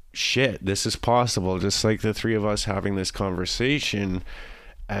 shit, this is possible, just like the three of us having this conversation.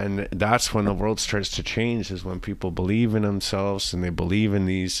 And that's when the world starts to change, is when people believe in themselves and they believe in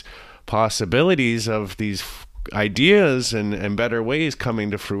these possibilities of these ideas and better ways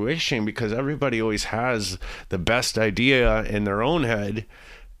coming to fruition, because everybody always has the best idea in their own head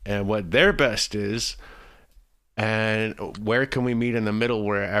and what their best is. And where can we meet in the middle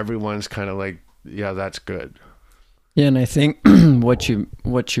where everyone's kind of like, yeah, that's good. Yeah, and I think what you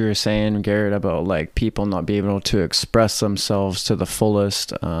were saying, Garrett, about like people not being able to express themselves to the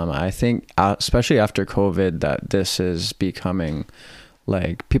fullest, I think especially after COVID, that this is becoming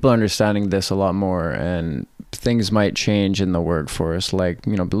like people are understanding this a lot more, and things might change in the workforce. Like,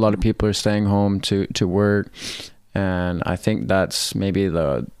 a lot of people are staying home to work, and I think that's maybe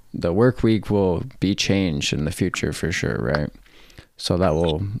the work week will be changed in the future for sure, right? So that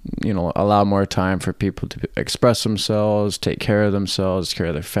will, allow more time for people to express themselves, take care of themselves, care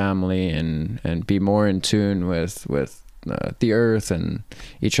of their family, and be more in tune with the earth and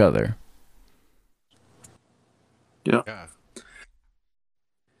each other. Yeah.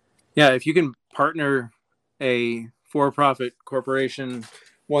 Yeah, if you can partner a for-profit corporation,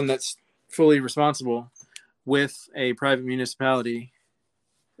 one that's fully responsible, with a private municipality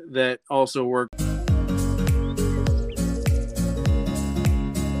that also works